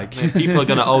grommet like. people are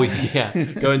gonna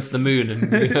go into the moon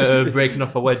and breaking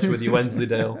off a wedge with your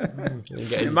Wensleydale. And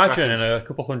getting Imagine in crackers. a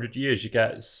couple hundred years you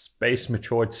get space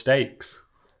matured steaks.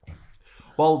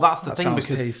 Well, that's the That thing, sounds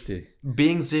because tasty.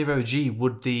 being zero G,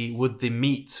 would the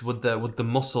meat, would the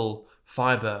muscle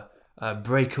fiber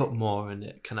break up more, and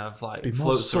it kind of like Be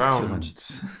more floats around.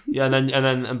 succulent. Yeah,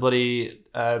 and bloody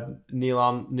Neil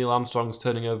Armstrong's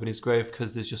turning over in his grave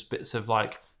because there's just bits of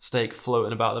like steak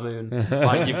floating about the moon.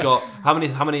 Like you've got how many?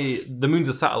 The moon's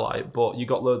a satellite, but you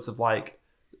got loads of like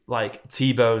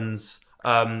T-bones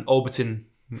orbiting.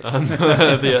 Talk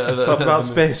about the moon.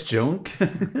 space junk.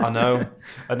 I know,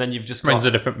 and then you've just Brings got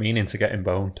a different meaning to getting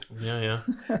boned. yeah.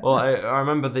 Well, I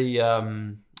remember the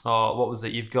what was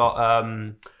it? You've got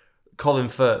Colin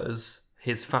Furze,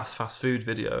 his fast food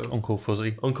video, Uncle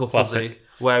Fuzzy. Uncle Classic.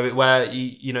 Fuzzy, where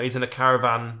he, he's in a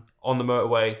caravan on the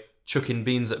motorway chucking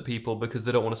beans at people because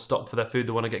they don't want to stop for their food.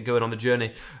 They want to get going on the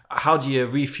journey. How do you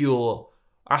refuel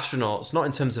astronauts? Not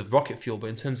in terms of rocket fuel, but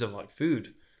in terms of like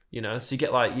food. So you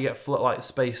get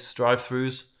space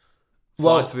drive-throughs,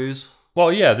 fly-throughs.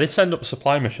 Well, yeah, they send up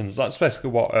supply missions. That's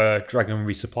basically what a Dragon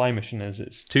resupply mission is.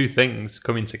 It's two things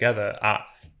coming together at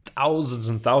thousands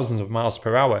and thousands of miles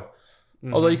per hour.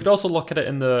 Although you could also look at it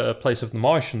in the place of The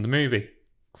Martian, the movie.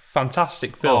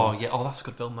 Fantastic film. Oh yeah, that's a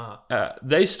good film. That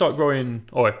They start growing,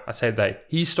 or I say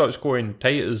he starts growing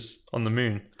taters on the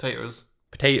moon. Potatoes.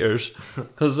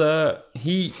 Because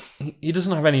he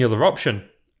doesn't have any other option.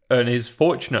 And he's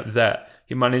fortunate that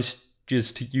he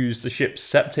manages to use the ship's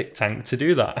septic tank to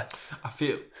do that. I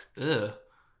feel. Ugh.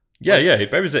 Yeah, he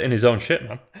buries it in his own shit,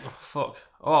 man. Oh, fuck.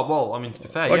 Oh well, I mean, to be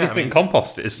fair, What do you think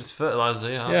compost it's is? fertilizer.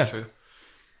 Yeah, that's true.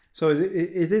 So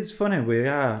it is funny. We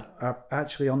are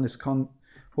actually on this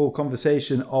whole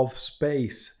conversation of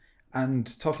space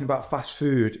and talking about fast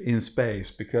food in space,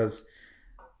 because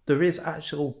there is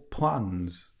actual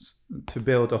plans to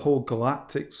build a whole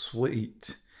galactic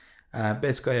suite,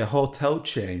 basically a hotel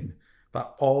chain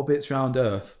that orbits around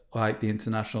Earth like the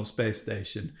International Space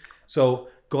Station. So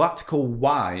galactical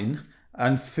wine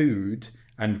and food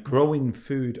and growing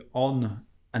food on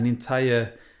an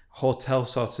entire hotel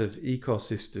sort of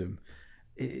ecosystem,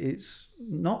 it's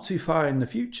not too far in the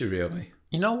future, really.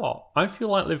 You know what? I feel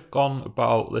like they've gone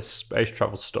about this space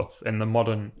travel stuff in the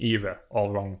modern era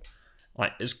all wrong.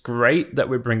 Like, it's great that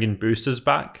we're bringing boosters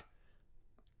back.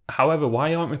 However,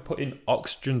 why aren't we putting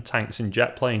oxygen tanks in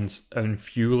jet planes and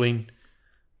fueling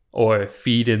or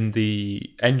feeding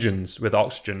the engines with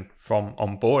oxygen from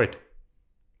on board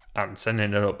and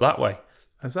sending it up that way?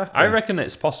 Exactly. I reckon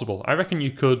it's possible. I reckon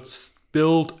you could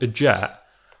build a jet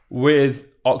with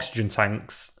oxygen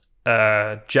tanks,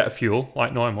 jet fuel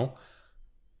like normal,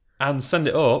 and send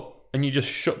it up, and you just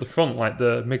shut the front like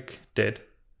the MiG did.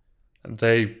 And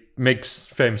MiGs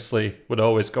famously would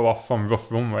always go off on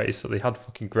rough runways, so they had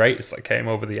fucking grates that came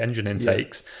over the engine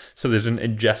intakes, so they didn't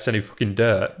ingest any fucking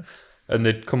dirt, and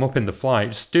they'd come up in the flight.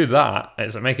 Just do that,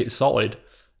 and make it solid,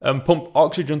 and pump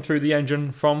oxygen through the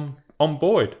engine from on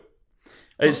board.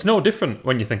 It's no different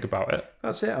when you think about it.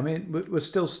 That's it. I mean, we're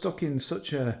still stuck in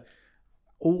such a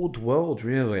old world,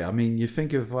 really. I mean, you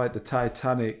think of like the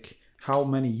Titanic, how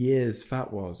many years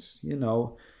that was.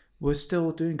 We're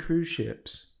still doing cruise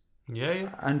ships.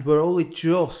 Yeah. And we're only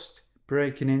just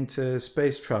breaking into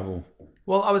space travel.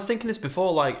 Well, I was thinking this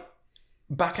before, like,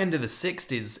 back end of the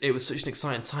 60s, it was such an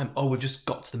exciting time. Oh, we've just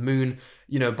got to the moon.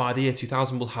 By the year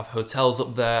 2000, we'll have hotels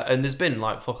up there. And there's been,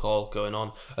 like, fuck all going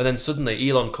on. And then suddenly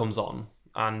Elon comes on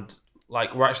and,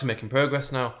 like, we're actually making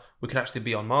progress now. We can actually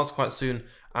be on Mars quite soon.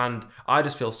 And I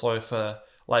just feel sorry for,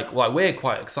 like we're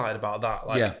quite excited about that.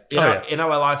 Like, in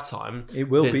our lifetime. It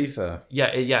will be fair.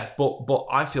 Yeah. But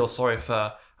I feel sorry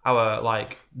for our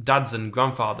like dads and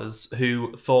grandfathers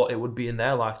who thought it would be in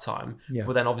their lifetime,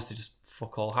 but then obviously just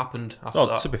fuck all happened after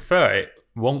that. To be fair, it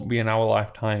won't be in our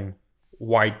lifetime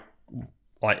wide,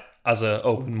 like as an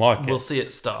open market. We'll see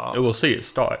it start. We'll see it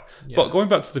start. Yeah. But going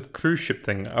back to the cruise ship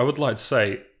thing, I would like to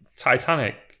say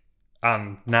Titanic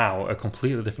and now are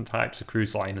completely different types of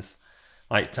cruise liners.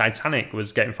 Like Titanic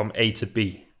was getting from A to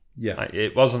B. Yeah. Like,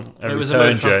 it wasn't a It was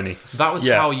return a journey. That was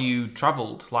how you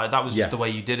travelled. Like that was just the way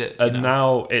you did it. And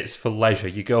now it's for leisure.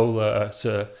 You go there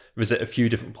to visit a few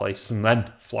different places and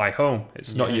then fly home.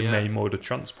 It's not your main mode of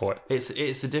transport. It's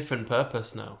a different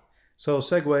purpose now. So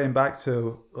segueing back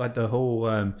to like the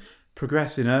whole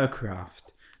progressing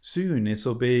aircraft, soon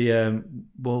it'll be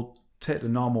we'll take the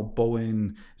normal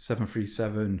Boeing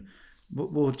 737.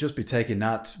 We'll just be taking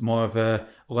that more of a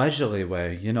leisurely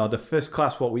way. The first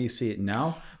class, what we see it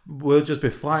now, we'll just be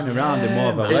flying around in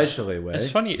more of a leisurely way. It's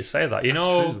funny you say that. That's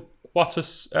true.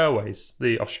 Qantas Airways,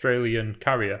 the Australian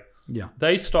carrier, Yeah.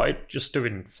 they started just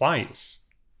doing flights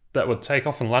that would take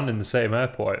off and land in the same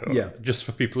airport. Yeah. Just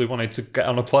for people who wanted to get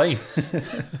on a plane.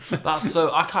 That's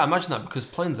so I can't imagine that because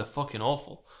planes are fucking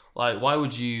awful. Like, why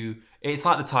would you? It's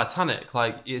like the Titanic.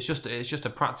 Like, it's just a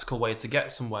practical way to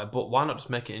get somewhere. But why not just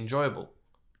make it enjoyable?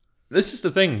 This is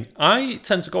the thing. I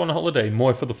tend to go on a holiday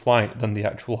more for the flight than the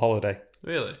actual holiday.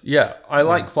 Really? Yeah, I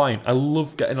like flying. I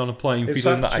love getting on a plane, It's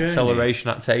feeling that that journey. acceleration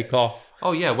at takeoff.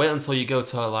 Oh yeah. Wait until you go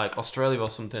to like Australia or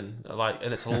something. Like,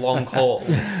 and it's a long haul.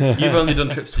 You've only done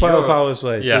trips to 12 Europe. hours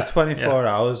later, Yeah, 24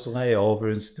 hours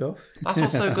layover and stuff. That's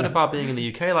what's so good about being in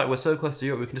the UK. Like, we're so close to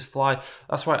Europe, we can just fly.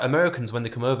 That's why Americans, when they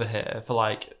come over here for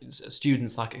like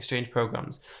students, like exchange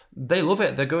programs, they love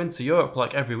it. They're going to Europe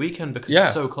like every weekend because Yeah.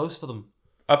 it's so close for them.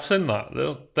 I've seen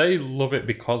that. They love it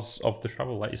because of the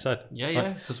travel, like you said. Yeah, Like,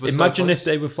 yeah. Because we're so imagine close. if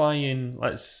they were flying,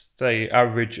 let's say,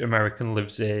 average American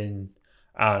lives in,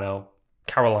 I don't know,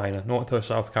 Carolina, North or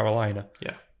South Carolina.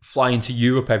 Yeah. Flying to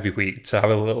Europe every week to have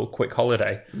a little quick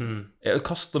holiday. Mm. It would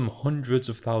cost them hundreds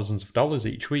of thousands of dollars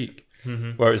each week.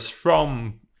 Mhm. Whereas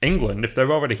from England, if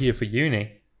they're already here for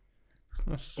uni,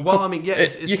 Well, I mean, yeah,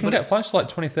 you can get flights for like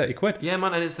 20, 30 quid. Yeah,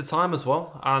 man, and it's the time as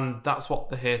well, and that's what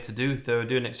they're here to do. They're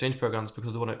doing exchange programs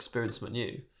because they want to experience something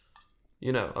new.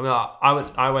 You know, I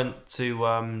mean, I went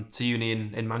to uni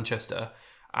in Manchester,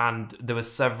 and there were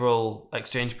several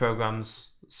exchange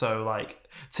programs. So like,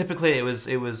 typically it was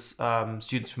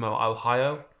students from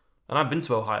Ohio, and I've been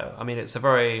to Ohio. I mean, it's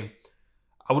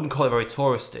I wouldn't call it very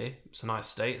touristy. It's a nice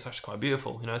state. It's actually quite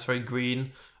beautiful. You know, it's very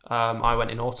green. I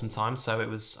went in autumn time, so it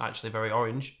was actually very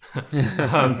orange.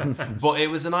 But it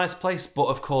was a nice place. But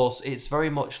of course, it's very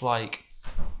much like,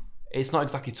 it's not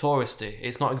exactly touristy.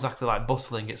 It's not exactly like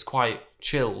bustling. It's quite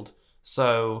chilled.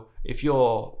 So if you've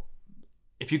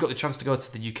got the chance to go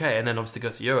to the UK and then obviously go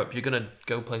to Europe, you're gonna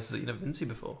go places that you've never been to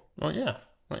before. Well, yeah.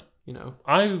 Like, You know.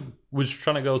 I was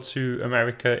trying to go to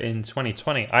America in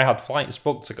 2020. I had flights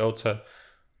booked to go to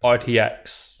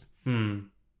RTX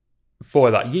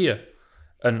for that year.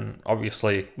 And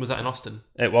obviously, Was that in Austin?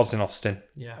 it was in Austin.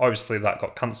 Yeah. Obviously, that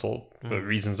got cancelled for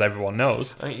reasons everyone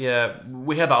knows. I think, yeah,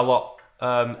 we hear that a lot.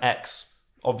 X,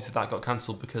 obviously that got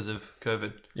cancelled because of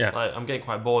COVID. Yeah. Like, I'm getting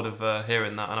quite bored of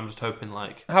hearing that, and I'm just hoping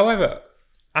like, However,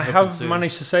 I have soon.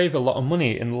 managed to save a lot of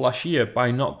money in the last year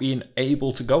by not being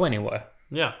able to go anywhere.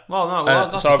 yeah. Well, no, well,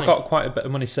 that's So the I've thing. got quite a bit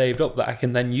of money saved up that I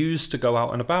can then use to go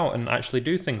out and about and actually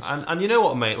do things. And you know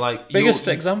what, mate? Like, Biggest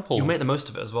example. you make the most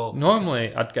of it as well.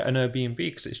 Normally, I'd get an Airbnb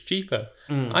because it's cheaper.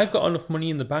 I've got enough money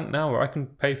in the bank now where I can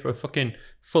pay for a fucking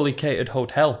fully catered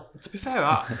hotel. To be fair,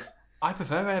 I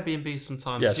prefer Airbnb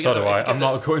sometimes. Yeah, If you so get do a- I. if you I'm get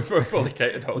not going for a fully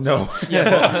catered hotel. No.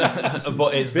 Yeah,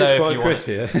 but it's there Bitch if boy you want. Chris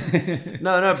it. here.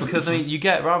 No, because I mean, you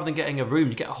get, rather than getting a room,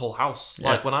 you get a whole house. Yeah.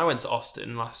 Like when I went to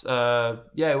Austin last,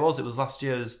 it was last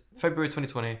year's February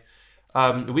 2020.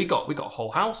 We got a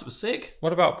whole house. It was sick.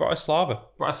 What about Bratislava?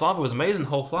 Bratislava was amazing,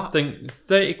 whole flat. I think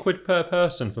 30 quid per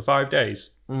person for 5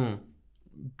 days. Mm.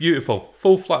 Beautiful.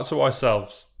 Full flat to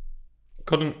ourselves.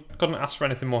 Couldn't ask for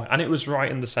anything more. And it was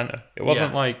right in the centre. It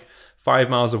wasn't Yeah. like 5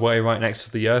 miles away right next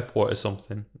to the airport or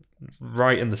something. It's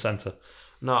right in the centre.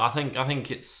 No, I think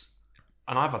it's,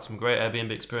 and I've had some great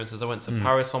Airbnb experiences. I went to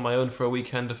Paris on my own for a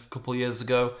weekend a couple of years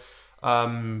ago. I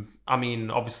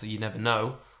mean, obviously you never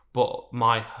know, but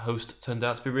my host turned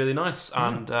out to be really nice.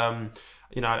 And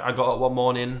you know, I got up one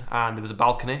morning and there was a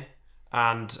balcony,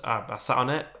 and I sat on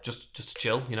it just to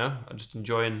chill. You know, I'm just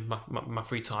enjoying my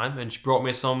free time. And she brought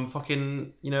me some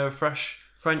fucking, you know, fresh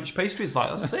French pastries. Like,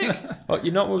 that's sick. Well,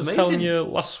 you know what I was Amazing. telling you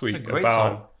last week A great about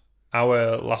time.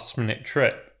 our last minute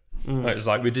trip? It was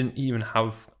like we didn't even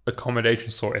have accommodation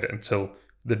sorted until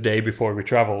the day before we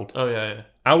travelled. Oh yeah.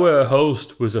 Our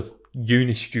host was a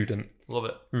uni student Love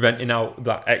it. renting out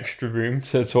that extra room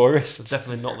to tourists.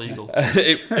 Definitely not legal.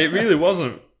 It really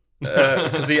wasn't.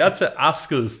 Because he had to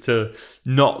ask us to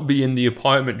not be in the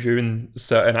apartment during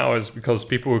certain hours because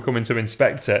people were coming to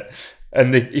inspect it,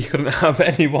 and he couldn't have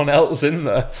anyone else in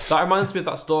there. That reminds me of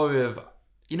that story of,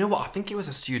 you know what? I think he was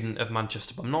a student of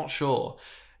Manchester, but I'm not sure.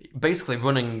 Basically,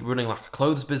 running like a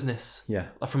clothes business. Yeah.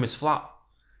 Like from his flat.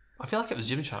 I feel like it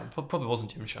was Gymshark. Probably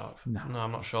wasn't Gymshark. No,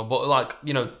 I'm not sure. But like,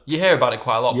 you know, you hear about it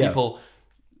quite a lot. Yeah. People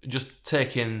just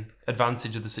taking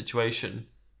advantage of the situation.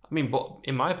 I mean, but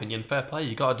in my opinion, fair play.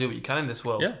 You got to do what you can in this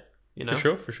world. Yeah, you know,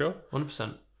 for sure.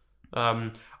 100%.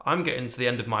 I'm getting to the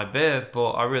end of my beer,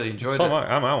 but I really enjoyed So it.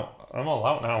 I'm out. I'm all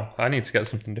out now. I need to get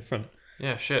something different.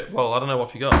 Yeah, shit. Well, I don't know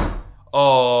what you got.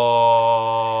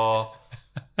 Oh,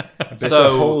 Bit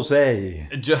So- of Jose.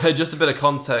 Just a bit of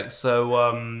context.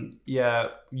 So, yeah,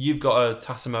 you've got a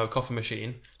Tassimo coffee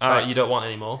machine that you don't want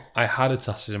anymore. I had a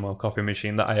Tassimo coffee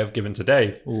machine that I have given to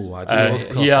Dave. Oh, I do love He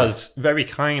coffee. has very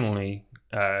kindly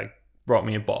brought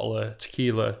me a bottle of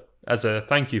tequila as a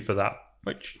thank you for that,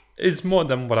 which is more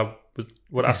than what I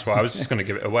would ask for. I was just going to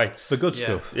give it away. The good Yeah.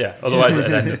 stuff. Yeah, otherwise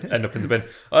it'd end up in the bin.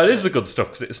 It is the good stuff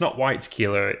because it's not white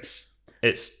tequila.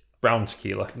 It's brown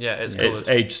tequila. Yeah, it's It's good.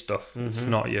 aged stuff. It's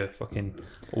not your fucking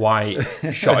white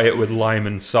shot it with lime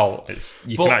and salt.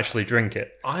 You But- can actually drink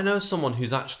it. I know someone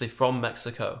who's actually from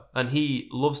Mexico, and he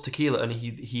loves tequila, and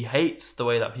he hates the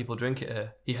way that people drink it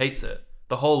here. He hates it.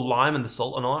 The whole lime and the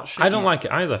salt and all that shit. I don't like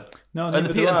it either. No, And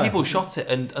neither do I. people shot it,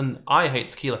 and I hate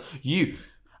tequila. You,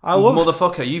 I love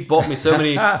motherfucker, you've bought me so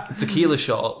many tequila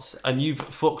shots, and you've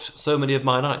fucked so many of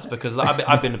my nights because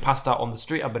I've been passed out on the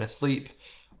street. I've been asleep.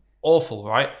 Awful,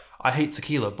 right? I hate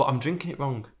tequila, but I'm drinking it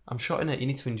wrong. I'm shotting it. You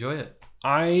need to enjoy it.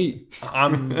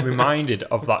 I'm reminded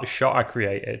of that shot I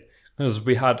created because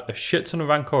we had a shit ton of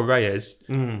Anchor Reyes.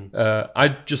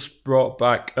 I just brought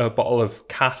back a bottle of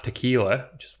Cat tequila,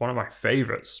 which is one of my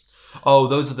favorites. Oh,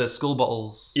 those are the skull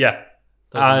bottles. Yeah.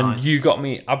 Those are And nice. you got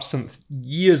me absinthe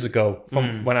years ago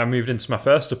from when I moved into my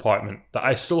first apartment that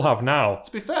I still have now.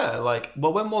 To be fair, like,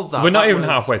 well, when was that? We're not That even was-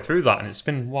 halfway through that, and it's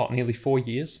been, what, nearly 4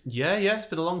 years? Yeah, it's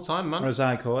been a long time, man. Or as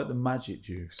I call it, the magic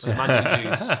juice. The magic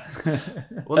juice.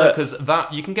 Well, no, because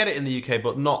that you can get it in the UK,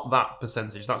 but not that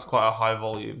percentage. That's quite a high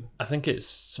volume. I think it's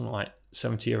something like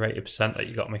 70 or 80% that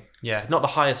you got me. Yeah, not the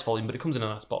highest volume, but it comes in a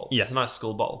nice bottle. Yeah. It's a nice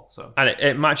skull bottle. So And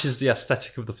it matches the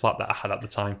aesthetic of the flat that I had at the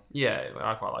time. yeah,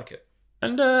 I quite like it.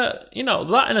 And, that in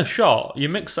a shot, you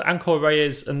mix the Anchor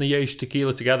Reyes and the aged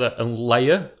tequila together and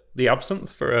layer the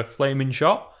absinthe for a flaming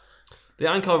shot. The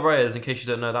Anchor Reyes, in case you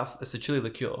don't know, it's a chili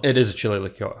liqueur. It is a chili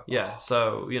liqueur. Yeah,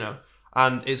 so,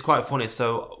 and it's quite funny.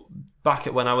 So, back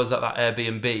at when I was at that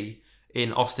Airbnb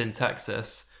in Austin,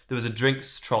 Texas, there was a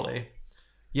drinks trolley.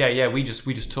 Yeah, we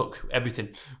just took everything.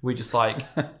 We just, like,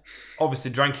 obviously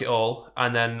drank it all,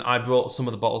 and then I brought some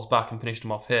of the bottles back and finished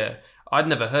them off here. I'd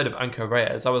never heard of Anchor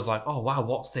Reyes. I was like, oh, wow,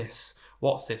 what's this?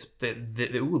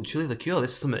 The chili liqueur.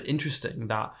 This is something interesting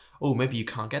that, maybe you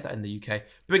can't get that in the UK.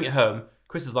 Bring it home.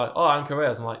 Chris is like, oh, Anchor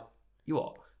Reyes. I'm like, you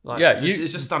what? Like, Yeah,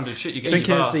 it's just standard shit you get.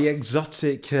 Thinking in your it's bar. the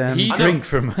exotic He- drink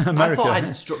from I America. thought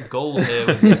I'd struck gold here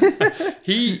with this.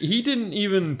 He didn't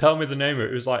even tell me the name of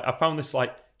it. It was like, I found this,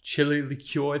 like, chili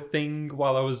liqueur thing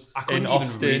while I was I couldn't in even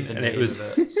Austin, read the and it name was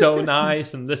of it. so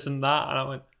nice and this and that. And I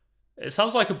went, it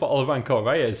sounds like a bottle of Anchor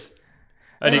Reyes.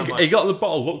 And And I'm like- he got the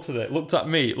bottle, looked at it, looked at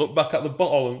me, looked back at the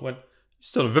bottle and went,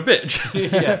 son of a bitch.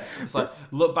 Yeah, it's like,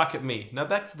 look back at me. Now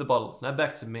back to the bottle. Now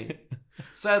back to me.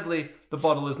 Sadly, the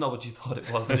bottle is not what you thought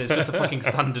it was, and it's just a fucking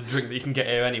standard drink that you can get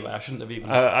here anyway. I shouldn't have even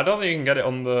I don't think you can get it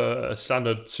on the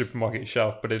standard supermarket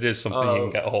shelf, but it is something you can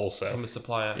get wholesale. from a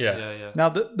supplier. Yeah. Yeah. Now,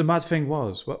 the mad thing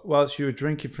was, whilst you were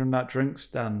drinking from that drink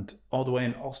stand all the way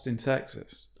in Austin,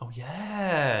 Texas, Oh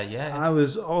yeah. I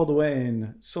was all the way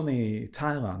in sunny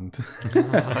Thailand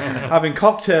having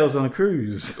cocktails on a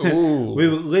cruise. Ooh. We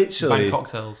were literally, Bang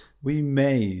cocktails. we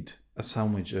made a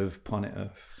sandwich of planet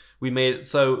Earth. We made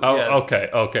so. Oh, yeah,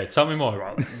 okay. Tell me more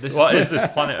about this. This What is- is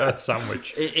this planet Earth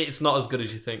sandwich? It's not as good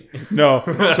as you think. No,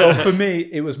 so for me,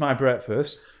 it was my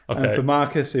breakfast. And Okay. for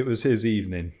Marcus, it was his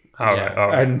evening. All Yeah. right, all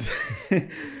right. And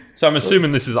So I'm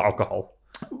assuming this is alcohol.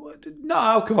 not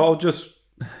alcohol, just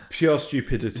pure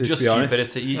stupidity, Just to be honest.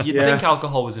 stupidity. You'd Yeah. think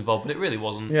alcohol was involved, but it really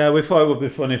wasn't. Yeah, we thought it would be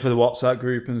funny for the WhatsApp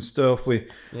group and stuff.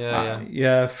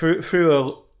 Yeah. Threw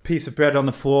a piece of bread on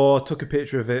the floor, took a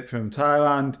picture of it from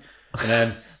Thailand, and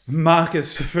then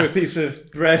Marcus threw a piece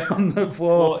of bread on the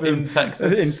floor In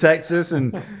Texas. In Texas,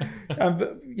 and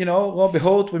lo and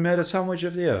behold, we made a sandwich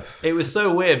of the earth. It was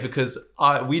so weird because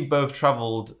we'd both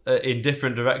travelled in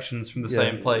different directions from the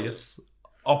same place,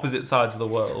 opposite sides of the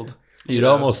world. You'd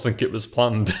almost think it was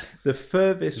planned. The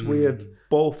furthest we have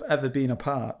both ever been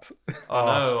apart. I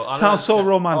know. Sounds so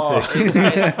romantic.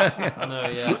 I know,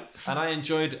 yeah. And I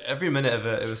enjoyed every minute of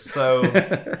it. It was so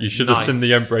You should have seen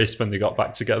the Nice. embrace when they got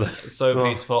back together.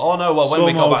 peaceful. Oh no, well when Slow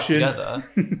we got motion. back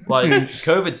together, like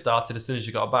COVID started as soon as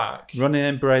you got back. Running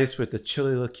embrace with the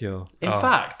chili liqueur. In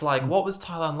fact, like what was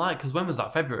Thailand like? Because when was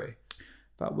that? February?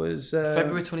 That was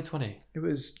February 2020. It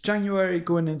was January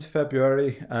going into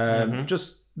February,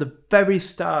 just the very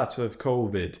start of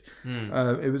COVID.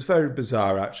 It was very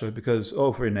bizarre actually because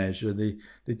over in Asia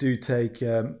they do take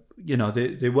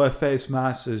they wear face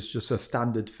masks as just a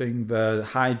standard thing. The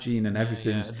hygiene and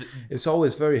everything it's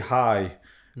always very high,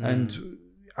 and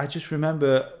I just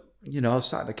remember I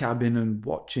sat in the cabin and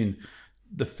watching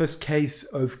the first case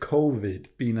of COVID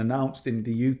being announced in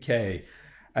the UK,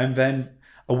 and then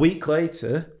A week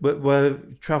later, we're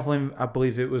traveling. I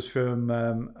believe it was from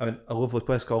a lovely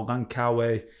place called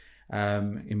Langkawi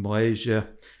in Malaysia,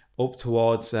 up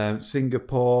towards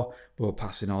Singapore. We were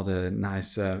passing all the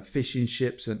nice fishing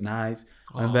ships at night.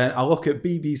 And then I look at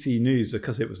BBC News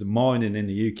because it was the morning in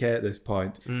the UK at this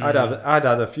point. I'd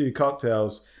had a few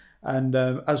cocktails, and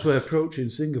as we're approaching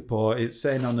Singapore, it's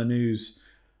saying on the news,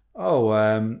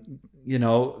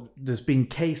 there's been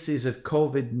cases of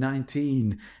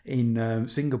COVID-19 in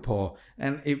Singapore,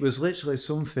 and it was literally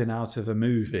something out of a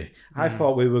movie. I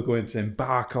thought we were going to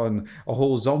embark on a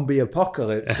whole zombie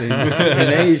apocalypse in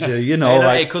Asia.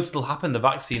 It could still happen. The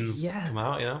vaccines come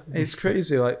out. It's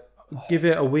crazy. Like, give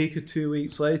it a week or 2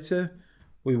 weeks later,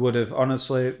 we would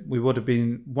have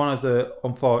been one of the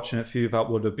unfortunate few that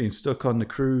would have been stuck on the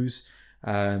cruise.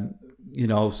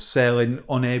 Sailing,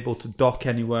 unable to dock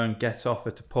anywhere and get off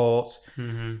at a port,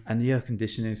 and the air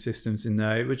conditioning systems in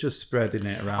there, it was just spreading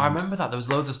it around. I remember that there was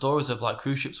loads of stories of like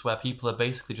cruise ships where people are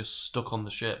basically just stuck on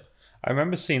the ship. I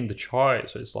remember seeing the chart,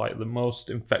 so it's like the most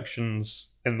infections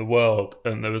in the world,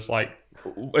 and there was like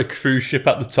a cruise ship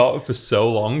at the top for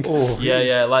so long.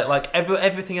 Yeah, like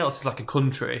everything else is like a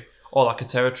country or like a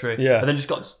territory, and then just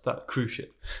got that cruise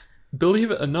ship.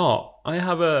 Believe it or not, I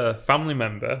have a family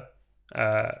member.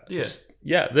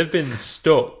 They've been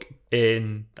stuck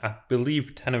in, I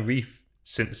believe, Tenerife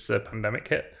since the pandemic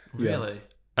hit. Really?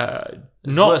 Not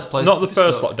the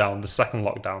first lockdown, the second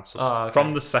lockdown. So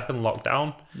from the second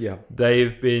lockdown,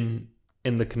 they've been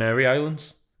in the Canary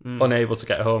Islands, unable to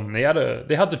get home. They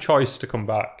had the choice to come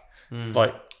back. I'd be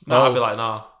like,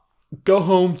 nah. Go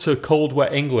home to cold,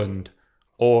 wet England,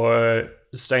 or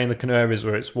stay in the Canaries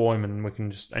where it's warm and we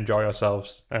can just enjoy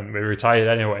ourselves. And we're retired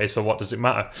anyway, so what does it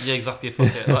matter? Yeah, exactly.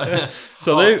 Fuck it.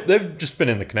 So they've just been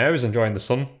in the Canaries enjoying the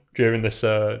sun during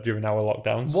during our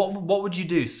lockdowns. What would you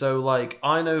do? So like,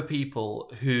 I know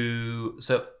people who,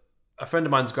 so a friend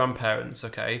of mine's grandparents,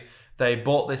 they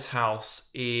bought this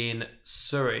house in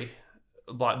Surrey,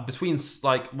 like between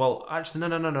Kent.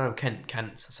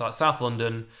 So like South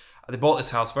London. They bought this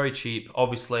house very cheap.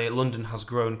 Obviously, London has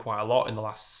grown quite a lot in the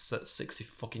last 60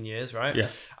 fucking years, right? Yeah.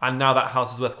 And now that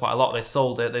house is worth quite a lot. They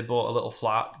sold it. They bought a little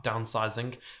flat,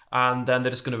 downsizing, and then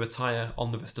they're just going to retire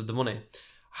on the rest of the money.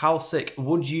 How sick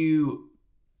would you,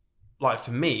 like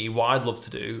for me, what I'd love to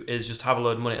do is just have a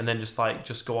load of money and then just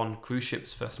go on cruise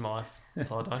ships for the rest of my life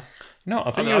until I die. No,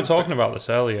 I think you were talking about this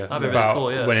earlier, about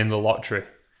winning the lottery.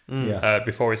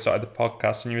 Before we started the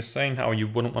podcast, and you were saying how you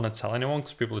wouldn't want to tell anyone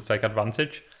because people would take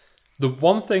advantage. The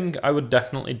one thing I would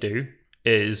definitely do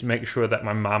is make sure that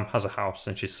my mum has a house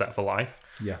and she's set for life.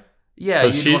 Yeah. Yeah,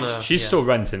 because she's still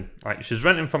renting. Like, she's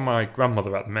renting from my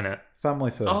grandmother at the minute.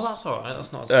 Family first. Oh, that's all right.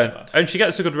 That's not so bad. And she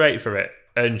gets a good rate for it.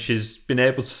 And she's been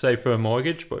able to save for a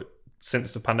mortgage, but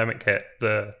since the pandemic hit,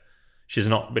 she's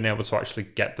not been able to actually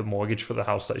get the mortgage for the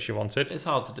house that she wanted. It's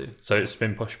hard to do. So it's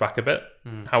been pushed back a bit.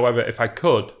 However, if I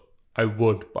could, I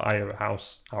would buy a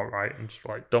house outright and just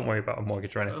like, don't worry about a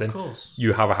mortgage or anything. Of course.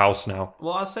 You have a house now.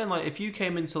 Well, I was saying, like, if you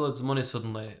came into loads of money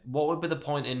suddenly, what would be the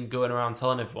point in going around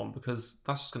telling everyone? Because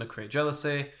that's just going to create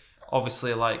jealousy.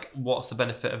 Obviously, like, what's the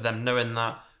benefit of them knowing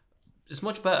that? It's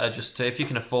much better just to, if you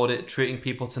can afford it, treating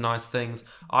people to nice things.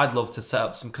 I'd love to set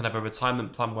up some kind of a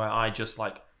retirement plan where I just,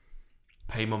 like,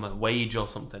 pay mum a wage or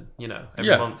something,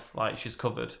 every month, like, she's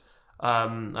covered.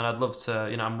 And I'd love to,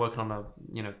 I'm working on a,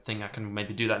 thing I can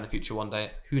maybe do that in the future one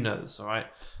day. Who knows, all right?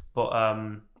 But,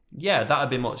 that'd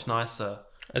be much nicer.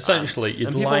 Essentially,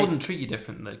 and people wouldn't treat you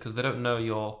differently because they don't know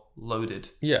you're loaded.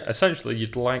 Yeah, essentially,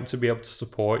 you'd like to be able to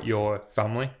support your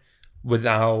family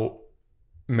without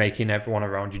making everyone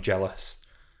around you jealous.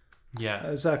 Yeah.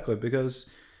 Exactly, because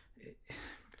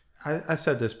I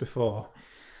said this before.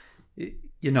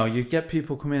 You get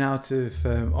people coming out of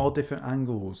all different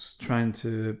angles trying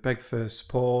to beg for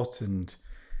support, and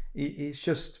it's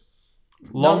just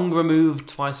removed,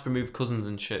 twice removed cousins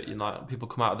and shit. People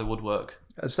come out of the woodwork.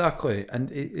 Exactly,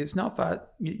 and it's not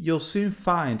that you'll soon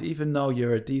find, even though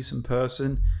you're a decent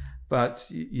person, but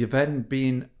you're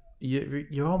then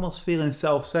you're almost feeling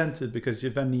self-centered because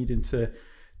you're then needing to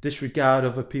disregard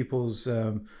other people's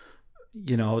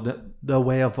their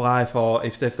way of life, or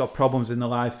if they've got problems in their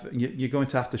life, you're going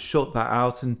to have to shut that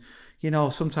out. And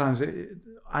sometimes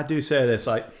I do say this,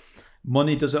 like,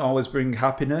 money doesn't always bring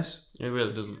happiness. It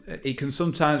really doesn't. It can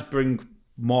sometimes bring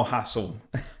more hassle.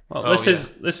 Well,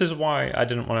 this is why I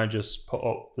didn't want to just put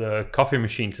up the coffee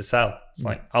machine to sell. It's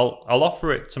like I'll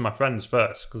offer it to my friends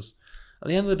first, because at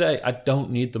the end of the day, I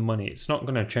don't need the money. It's not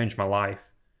going to change my life.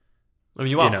 I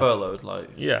mean, you are furloughed, like.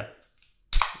 Yeah.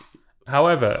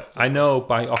 However, I know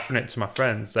by offering it to my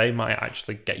friends, they might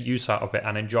actually get use out of it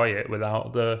and enjoy it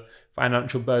without the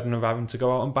financial burden of having to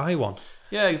go out and buy one.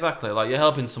 Yeah, exactly. Like you're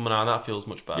helping someone out, and that feels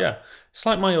much better. Yeah, it's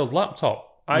like my old laptop.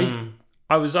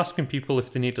 I was asking people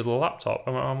if they needed a laptop,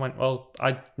 and I went, well,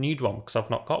 I need one because I've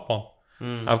not got one.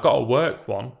 I've got a work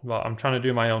one, but I'm trying to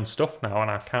do my own stuff now,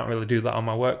 and I can't really do that on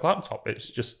my work laptop.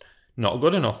 It's just not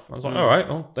good enough. I was like, all right,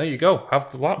 well, there you go.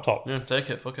 Have the laptop. Yeah, take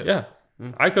it. Fuck it. Yeah.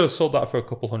 I could have sold that for a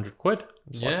couple £100.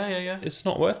 It's like, Yeah. it's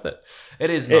not worth it. It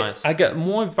is nice. I get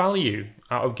more value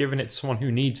out of giving it to someone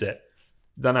who needs it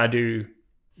than I do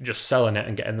just selling it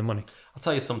and getting the money. I'll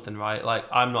tell you something, right? Like,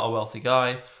 I'm not a wealthy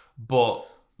guy, but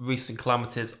recent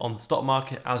calamities on the stock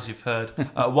market, as you've heard,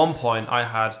 at one point I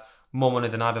had more money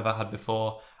than I've ever had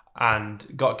before and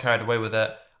got carried away with it.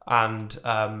 And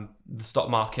the stock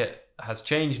market has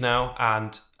changed now,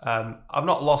 and I've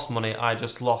not lost money. I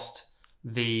just lost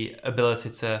the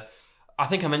ability to, I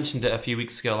think I mentioned it a few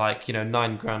weeks ago, like, you know,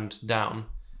 $9,000 down.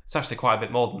 It's actually quite a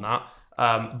bit more than that.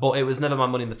 But it was never my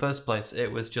money in the first place.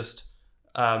 It was just,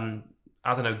 I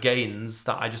don't know, gains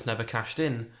that I just never cashed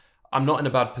in. I'm not in a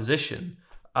bad position.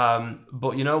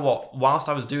 But you know what? Whilst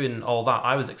I was doing all that,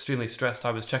 I was extremely stressed.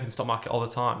 I was checking the stock market all the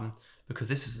time because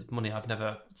this is money I've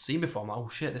never seen before. I'm like, oh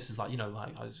shit, this is like, you know, like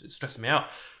it's stressing me out.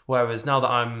 Whereas now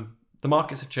that the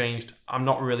markets have changed, I'm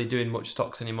not really doing much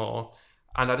stocks anymore.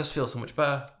 And I just feel so much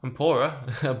better. I'm poorer,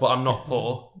 but I'm not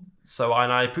poor. So,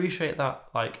 and I appreciate that.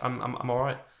 Like, I'm all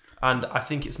right. And I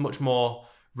think it's much more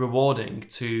rewarding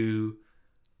to,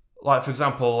 like, for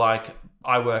example, like,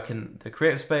 I work in the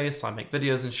creative space, I make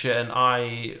videos and shit, and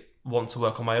I want to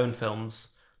work on my own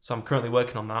films. So I'm currently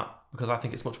working on that because I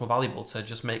think it's much more valuable to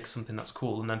just make something that's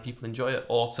cool and then people enjoy it,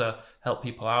 or to help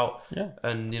people out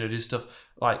and, you know, do stuff.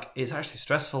 Like, it's actually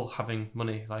stressful having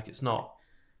money. Like, it's not.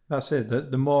 That's it.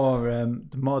 The more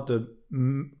the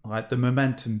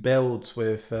momentum builds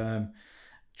with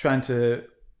trying to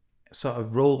sort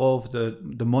of roll over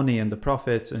the money and the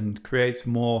profit and create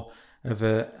more of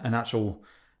an actual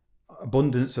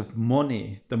abundance of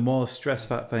money, the more stress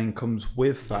that then comes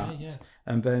with that. Yeah.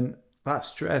 And then that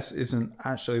stress isn't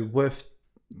actually worth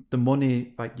the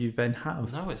money that you then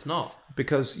have. No, it's not.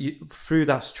 Because through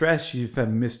that stress, you've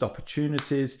missed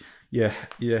opportunities. Your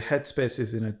headspace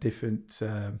is in a different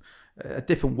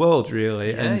world,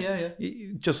 really.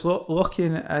 Just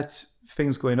looking at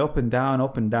things going up and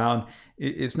down,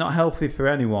 it's not healthy for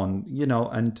anyone, you know.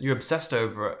 And you're obsessed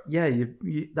over it. Yeah,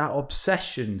 that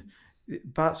obsession,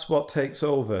 that's what takes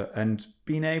over. And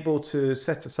being able to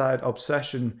set aside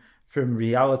obsession from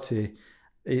reality,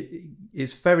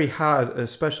 it's very hard,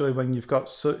 especially when you've got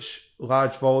such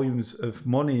large volumes of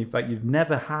money that you've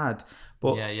never had.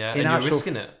 But and you're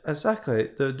risking it. Exactly.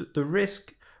 The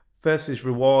risk versus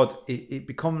reward, it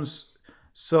becomes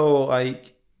so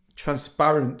like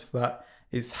transparent that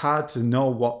it's hard to know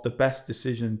what the best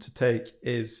decision to take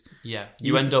is. Yeah,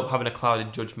 you end up having a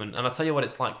clouded judgment. And I'll tell you what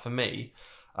it's like for me.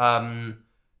 I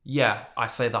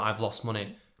say that I've lost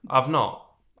money. I've not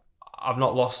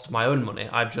lost my own money.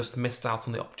 I've just missed out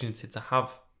on the opportunity to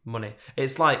have money.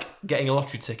 It's like getting a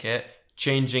lottery ticket,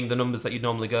 changing the numbers that you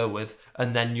normally go with,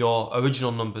 and then your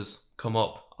original numbers come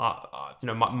up.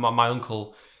 My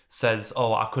uncle says,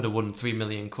 "Oh, I could have won 3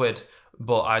 million quid,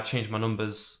 but I changed my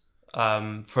numbers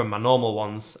from my normal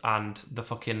ones, and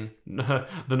the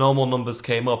normal numbers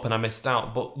came up, and I missed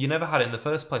out." But you never had it in the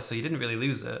first place, so you didn't really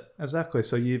lose it. Exactly.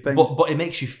 So you then, but it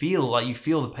makes you feel like you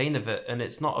feel the pain of it, and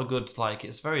it's not a good, like,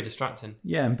 it's very distracting.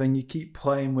 Yeah, and then you keep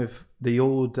playing with the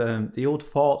old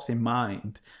thoughts in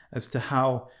mind as to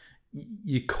how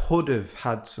you could have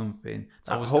had something.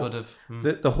 Could have.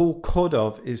 The whole could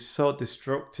have is so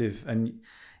destructive, and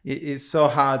it's so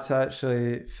hard to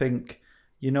actually think,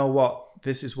 you know what,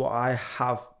 this is what I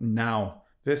have now.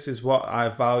 This is what I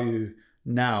value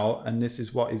now, and this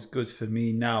is what is good for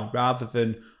me now, rather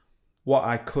than what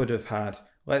I could have had.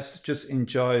 Let's just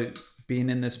enjoy being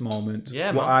in this moment,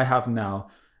 I have now,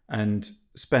 and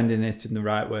spending it in the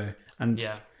right way. And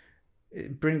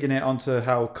bringing it onto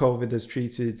how COVID has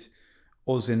treated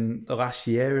us in the last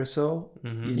year or so,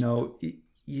 you know,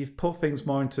 you've put things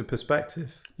more into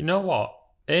perspective. You know what?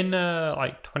 In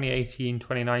 2018,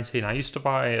 2019, I used to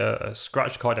buy a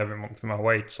scratch card every month for my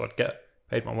wage. So I'd get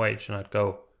paid my wage and I'd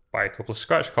go buy a couple of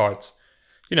scratch cards.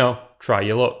 You know, try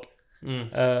your luck.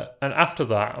 And after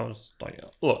that, I was like,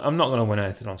 look, I'm not going to win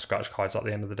anything on scratch cards at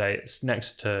the end of the day. It's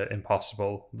next to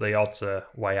impossible. The odds are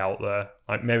way out there.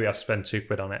 Like, maybe I spend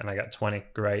 £2 on it and I get 20,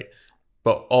 great.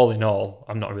 But all in all,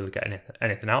 I'm not really getting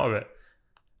anything out of it.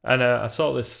 And I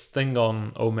saw this thing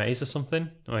on Omaze or something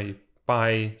where you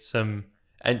buy some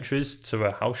entries to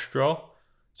a house draw.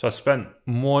 So I spent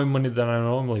more money than I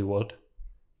normally would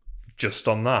just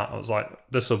on that. I was like,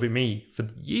 this will be me for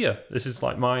the year. This is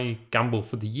like my gamble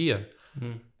for the year.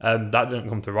 And that didn't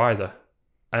come through either.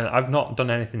 And I've not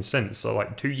done anything since. So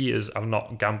like 2 years, I've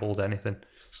not gambled anything.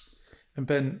 And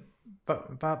Ben,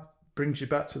 that brings you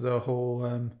back to the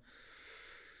whole,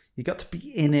 you got to be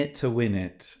in it to win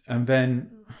it. And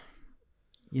then,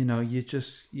 you know,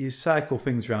 you cycle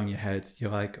things around your head. You're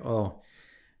like, oh,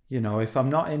 you know, if I'm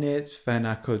not in it, then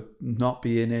I could not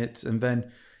be in it. And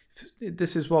then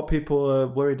this is what people are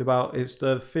worried about. It's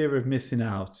the fear of missing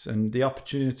out and the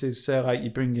opportunities. Say, like,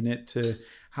 you're bringing it to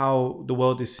how the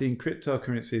world is seeing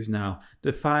cryptocurrencies now.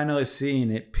 They're finally seeing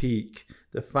it peak.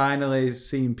 They're finally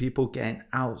seeing people getting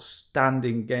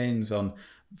outstanding gains on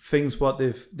things. What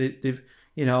they've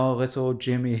you know, little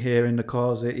Jimmy here in the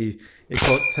closet, he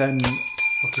put 10.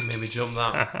 Fucking made me jump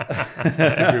that.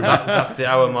 That's the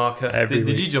hour marker.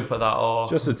 Did you jump at that or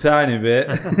just a tiny bit?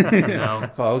 No.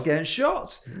 Thought I was getting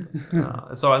shots.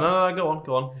 It's all right. No,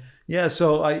 go on. Yeah,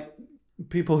 so like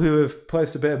people who have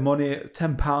placed a bit of money,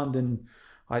 £10 in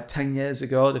like 10 years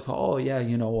ago, they thought, oh yeah,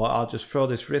 you know what, I'll just throw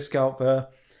this risk out there.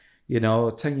 You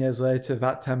know, 10 years later,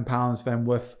 that £10 then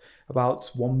worth about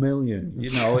 1 million.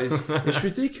 You know, it's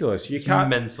ridiculous. It's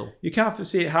mental. You can't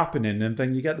foresee it happening, and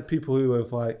then you get the people who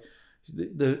have like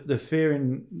the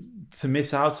fearing to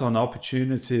miss out on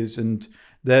opportunities, and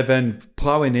they're then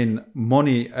plowing in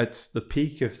money at the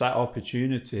peak of that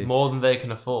opportunity, more than they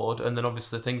can afford, and then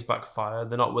obviously things backfire.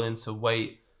 They're not willing to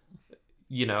wait,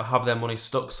 you know, have their money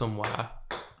stuck somewhere.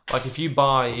 Like if you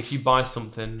buy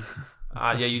something,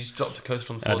 yeah, you just dropped a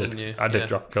coaster on the floor, didn't you? I did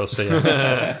drop a coaster,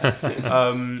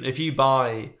 yeah. If you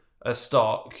buy a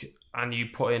stock and you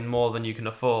put in more than you can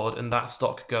afford and that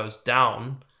stock goes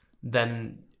down,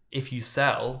 then if you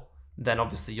sell, then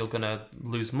obviously you're going to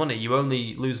lose money. You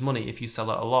only lose money if you sell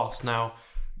at a loss. Now,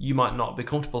 you might not be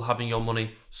comfortable having your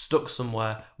money stuck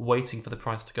somewhere waiting for the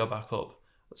price to go back up.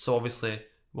 So obviously,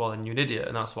 well, then you're an idiot,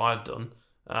 and that's what I've done.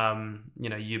 You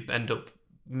know, you end up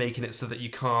making it so that you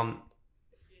can't,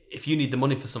 if you need the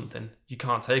money for something, you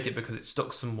can't take it because it's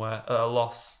stuck somewhere at a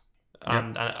loss.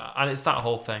 And it's that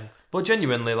whole thing. But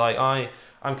genuinely, like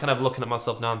I'm kind of looking at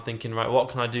myself now and thinking, right, what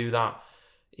can I do that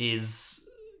is,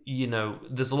 you know,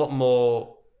 it's a lot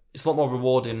more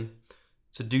rewarding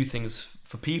to do things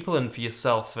for people and for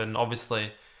yourself. And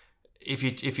obviously, if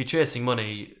you're chasing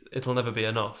money, it'll never be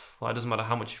enough. Like, it doesn't matter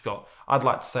how much you've got. I'd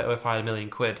like to say, oh, if I had £1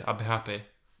 million, I'd be happy.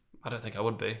 I don't think I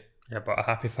would be. Yeah, but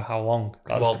happy for how long?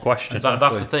 That's the question.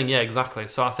 That's the thing. Yeah, exactly.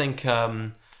 So I think, you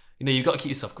know, you've got to keep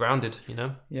yourself grounded, you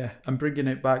know? Yeah, and bringing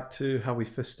it back to how we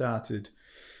first started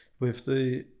with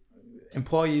the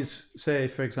employees, say,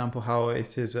 for example, how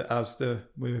it is at Asda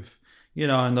with, you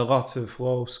know, and a lot of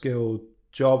low-skilled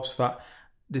jobs that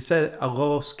they say are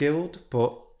low-skilled,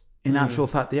 but in actual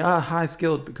fact, they are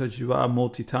high-skilled because you are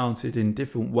multi-talented in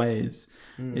different ways.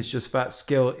 It's just that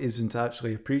skill isn't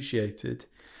actually appreciated.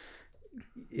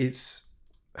 It's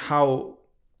how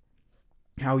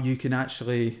you can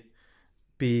actually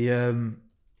be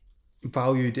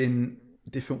valued in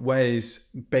different ways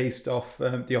based off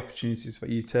the opportunities that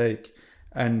you take.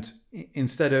 And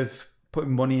instead of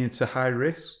putting money into high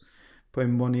risk,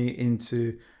 putting money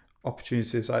into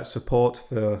opportunities like support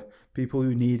for people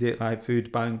who need it, like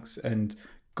food banks, and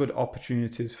good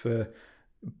opportunities for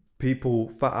people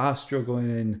that are struggling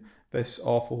in this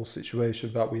awful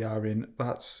situation that we are in,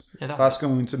 that's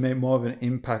going to make more of an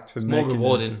impact for it's more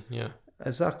rewarding. Yeah,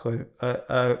 exactly.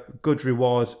 A good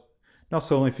reward,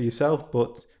 not only for yourself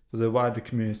but for the wider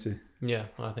community. Yeah,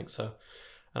 I think so,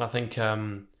 and I think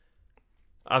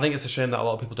it's a shame that a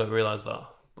lot of people don't realise that.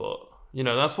 But you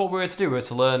know, that's what we're here to do. We're here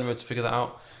to learn. We're here to figure that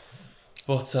out.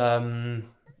 But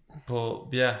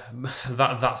yeah,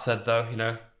 that said, though, you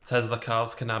know, Tesla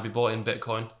cars can now be bought in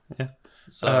Bitcoin. Yeah.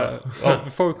 So, well,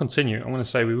 before we continue, I'm going to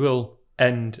say we will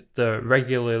end the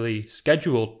regularly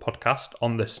scheduled podcast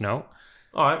on this note.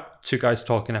 All right. Two Guys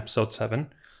Talking, episode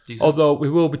 7. Decent. Although we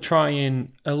will be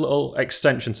trying a little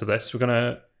extension to this. We're going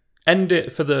to end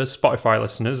it for the Spotify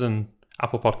listeners and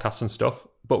Apple Podcasts and stuff,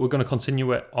 but we're going to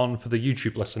continue it on for the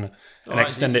YouTube listener and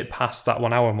extend it past that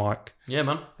 1 hour mark. Yeah,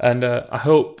 man. And I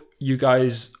hope you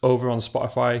guys over on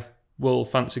Spotify will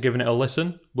fancy giving it a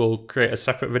listen. We'll create a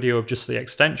separate video of just the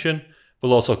extension.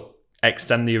 We'll also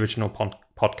extend the original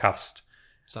podcast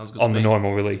Sounds good on to the me.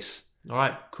 normal release. All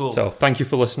right, cool. So thank you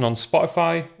for listening on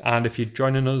Spotify. And if you're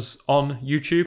joining us on YouTube,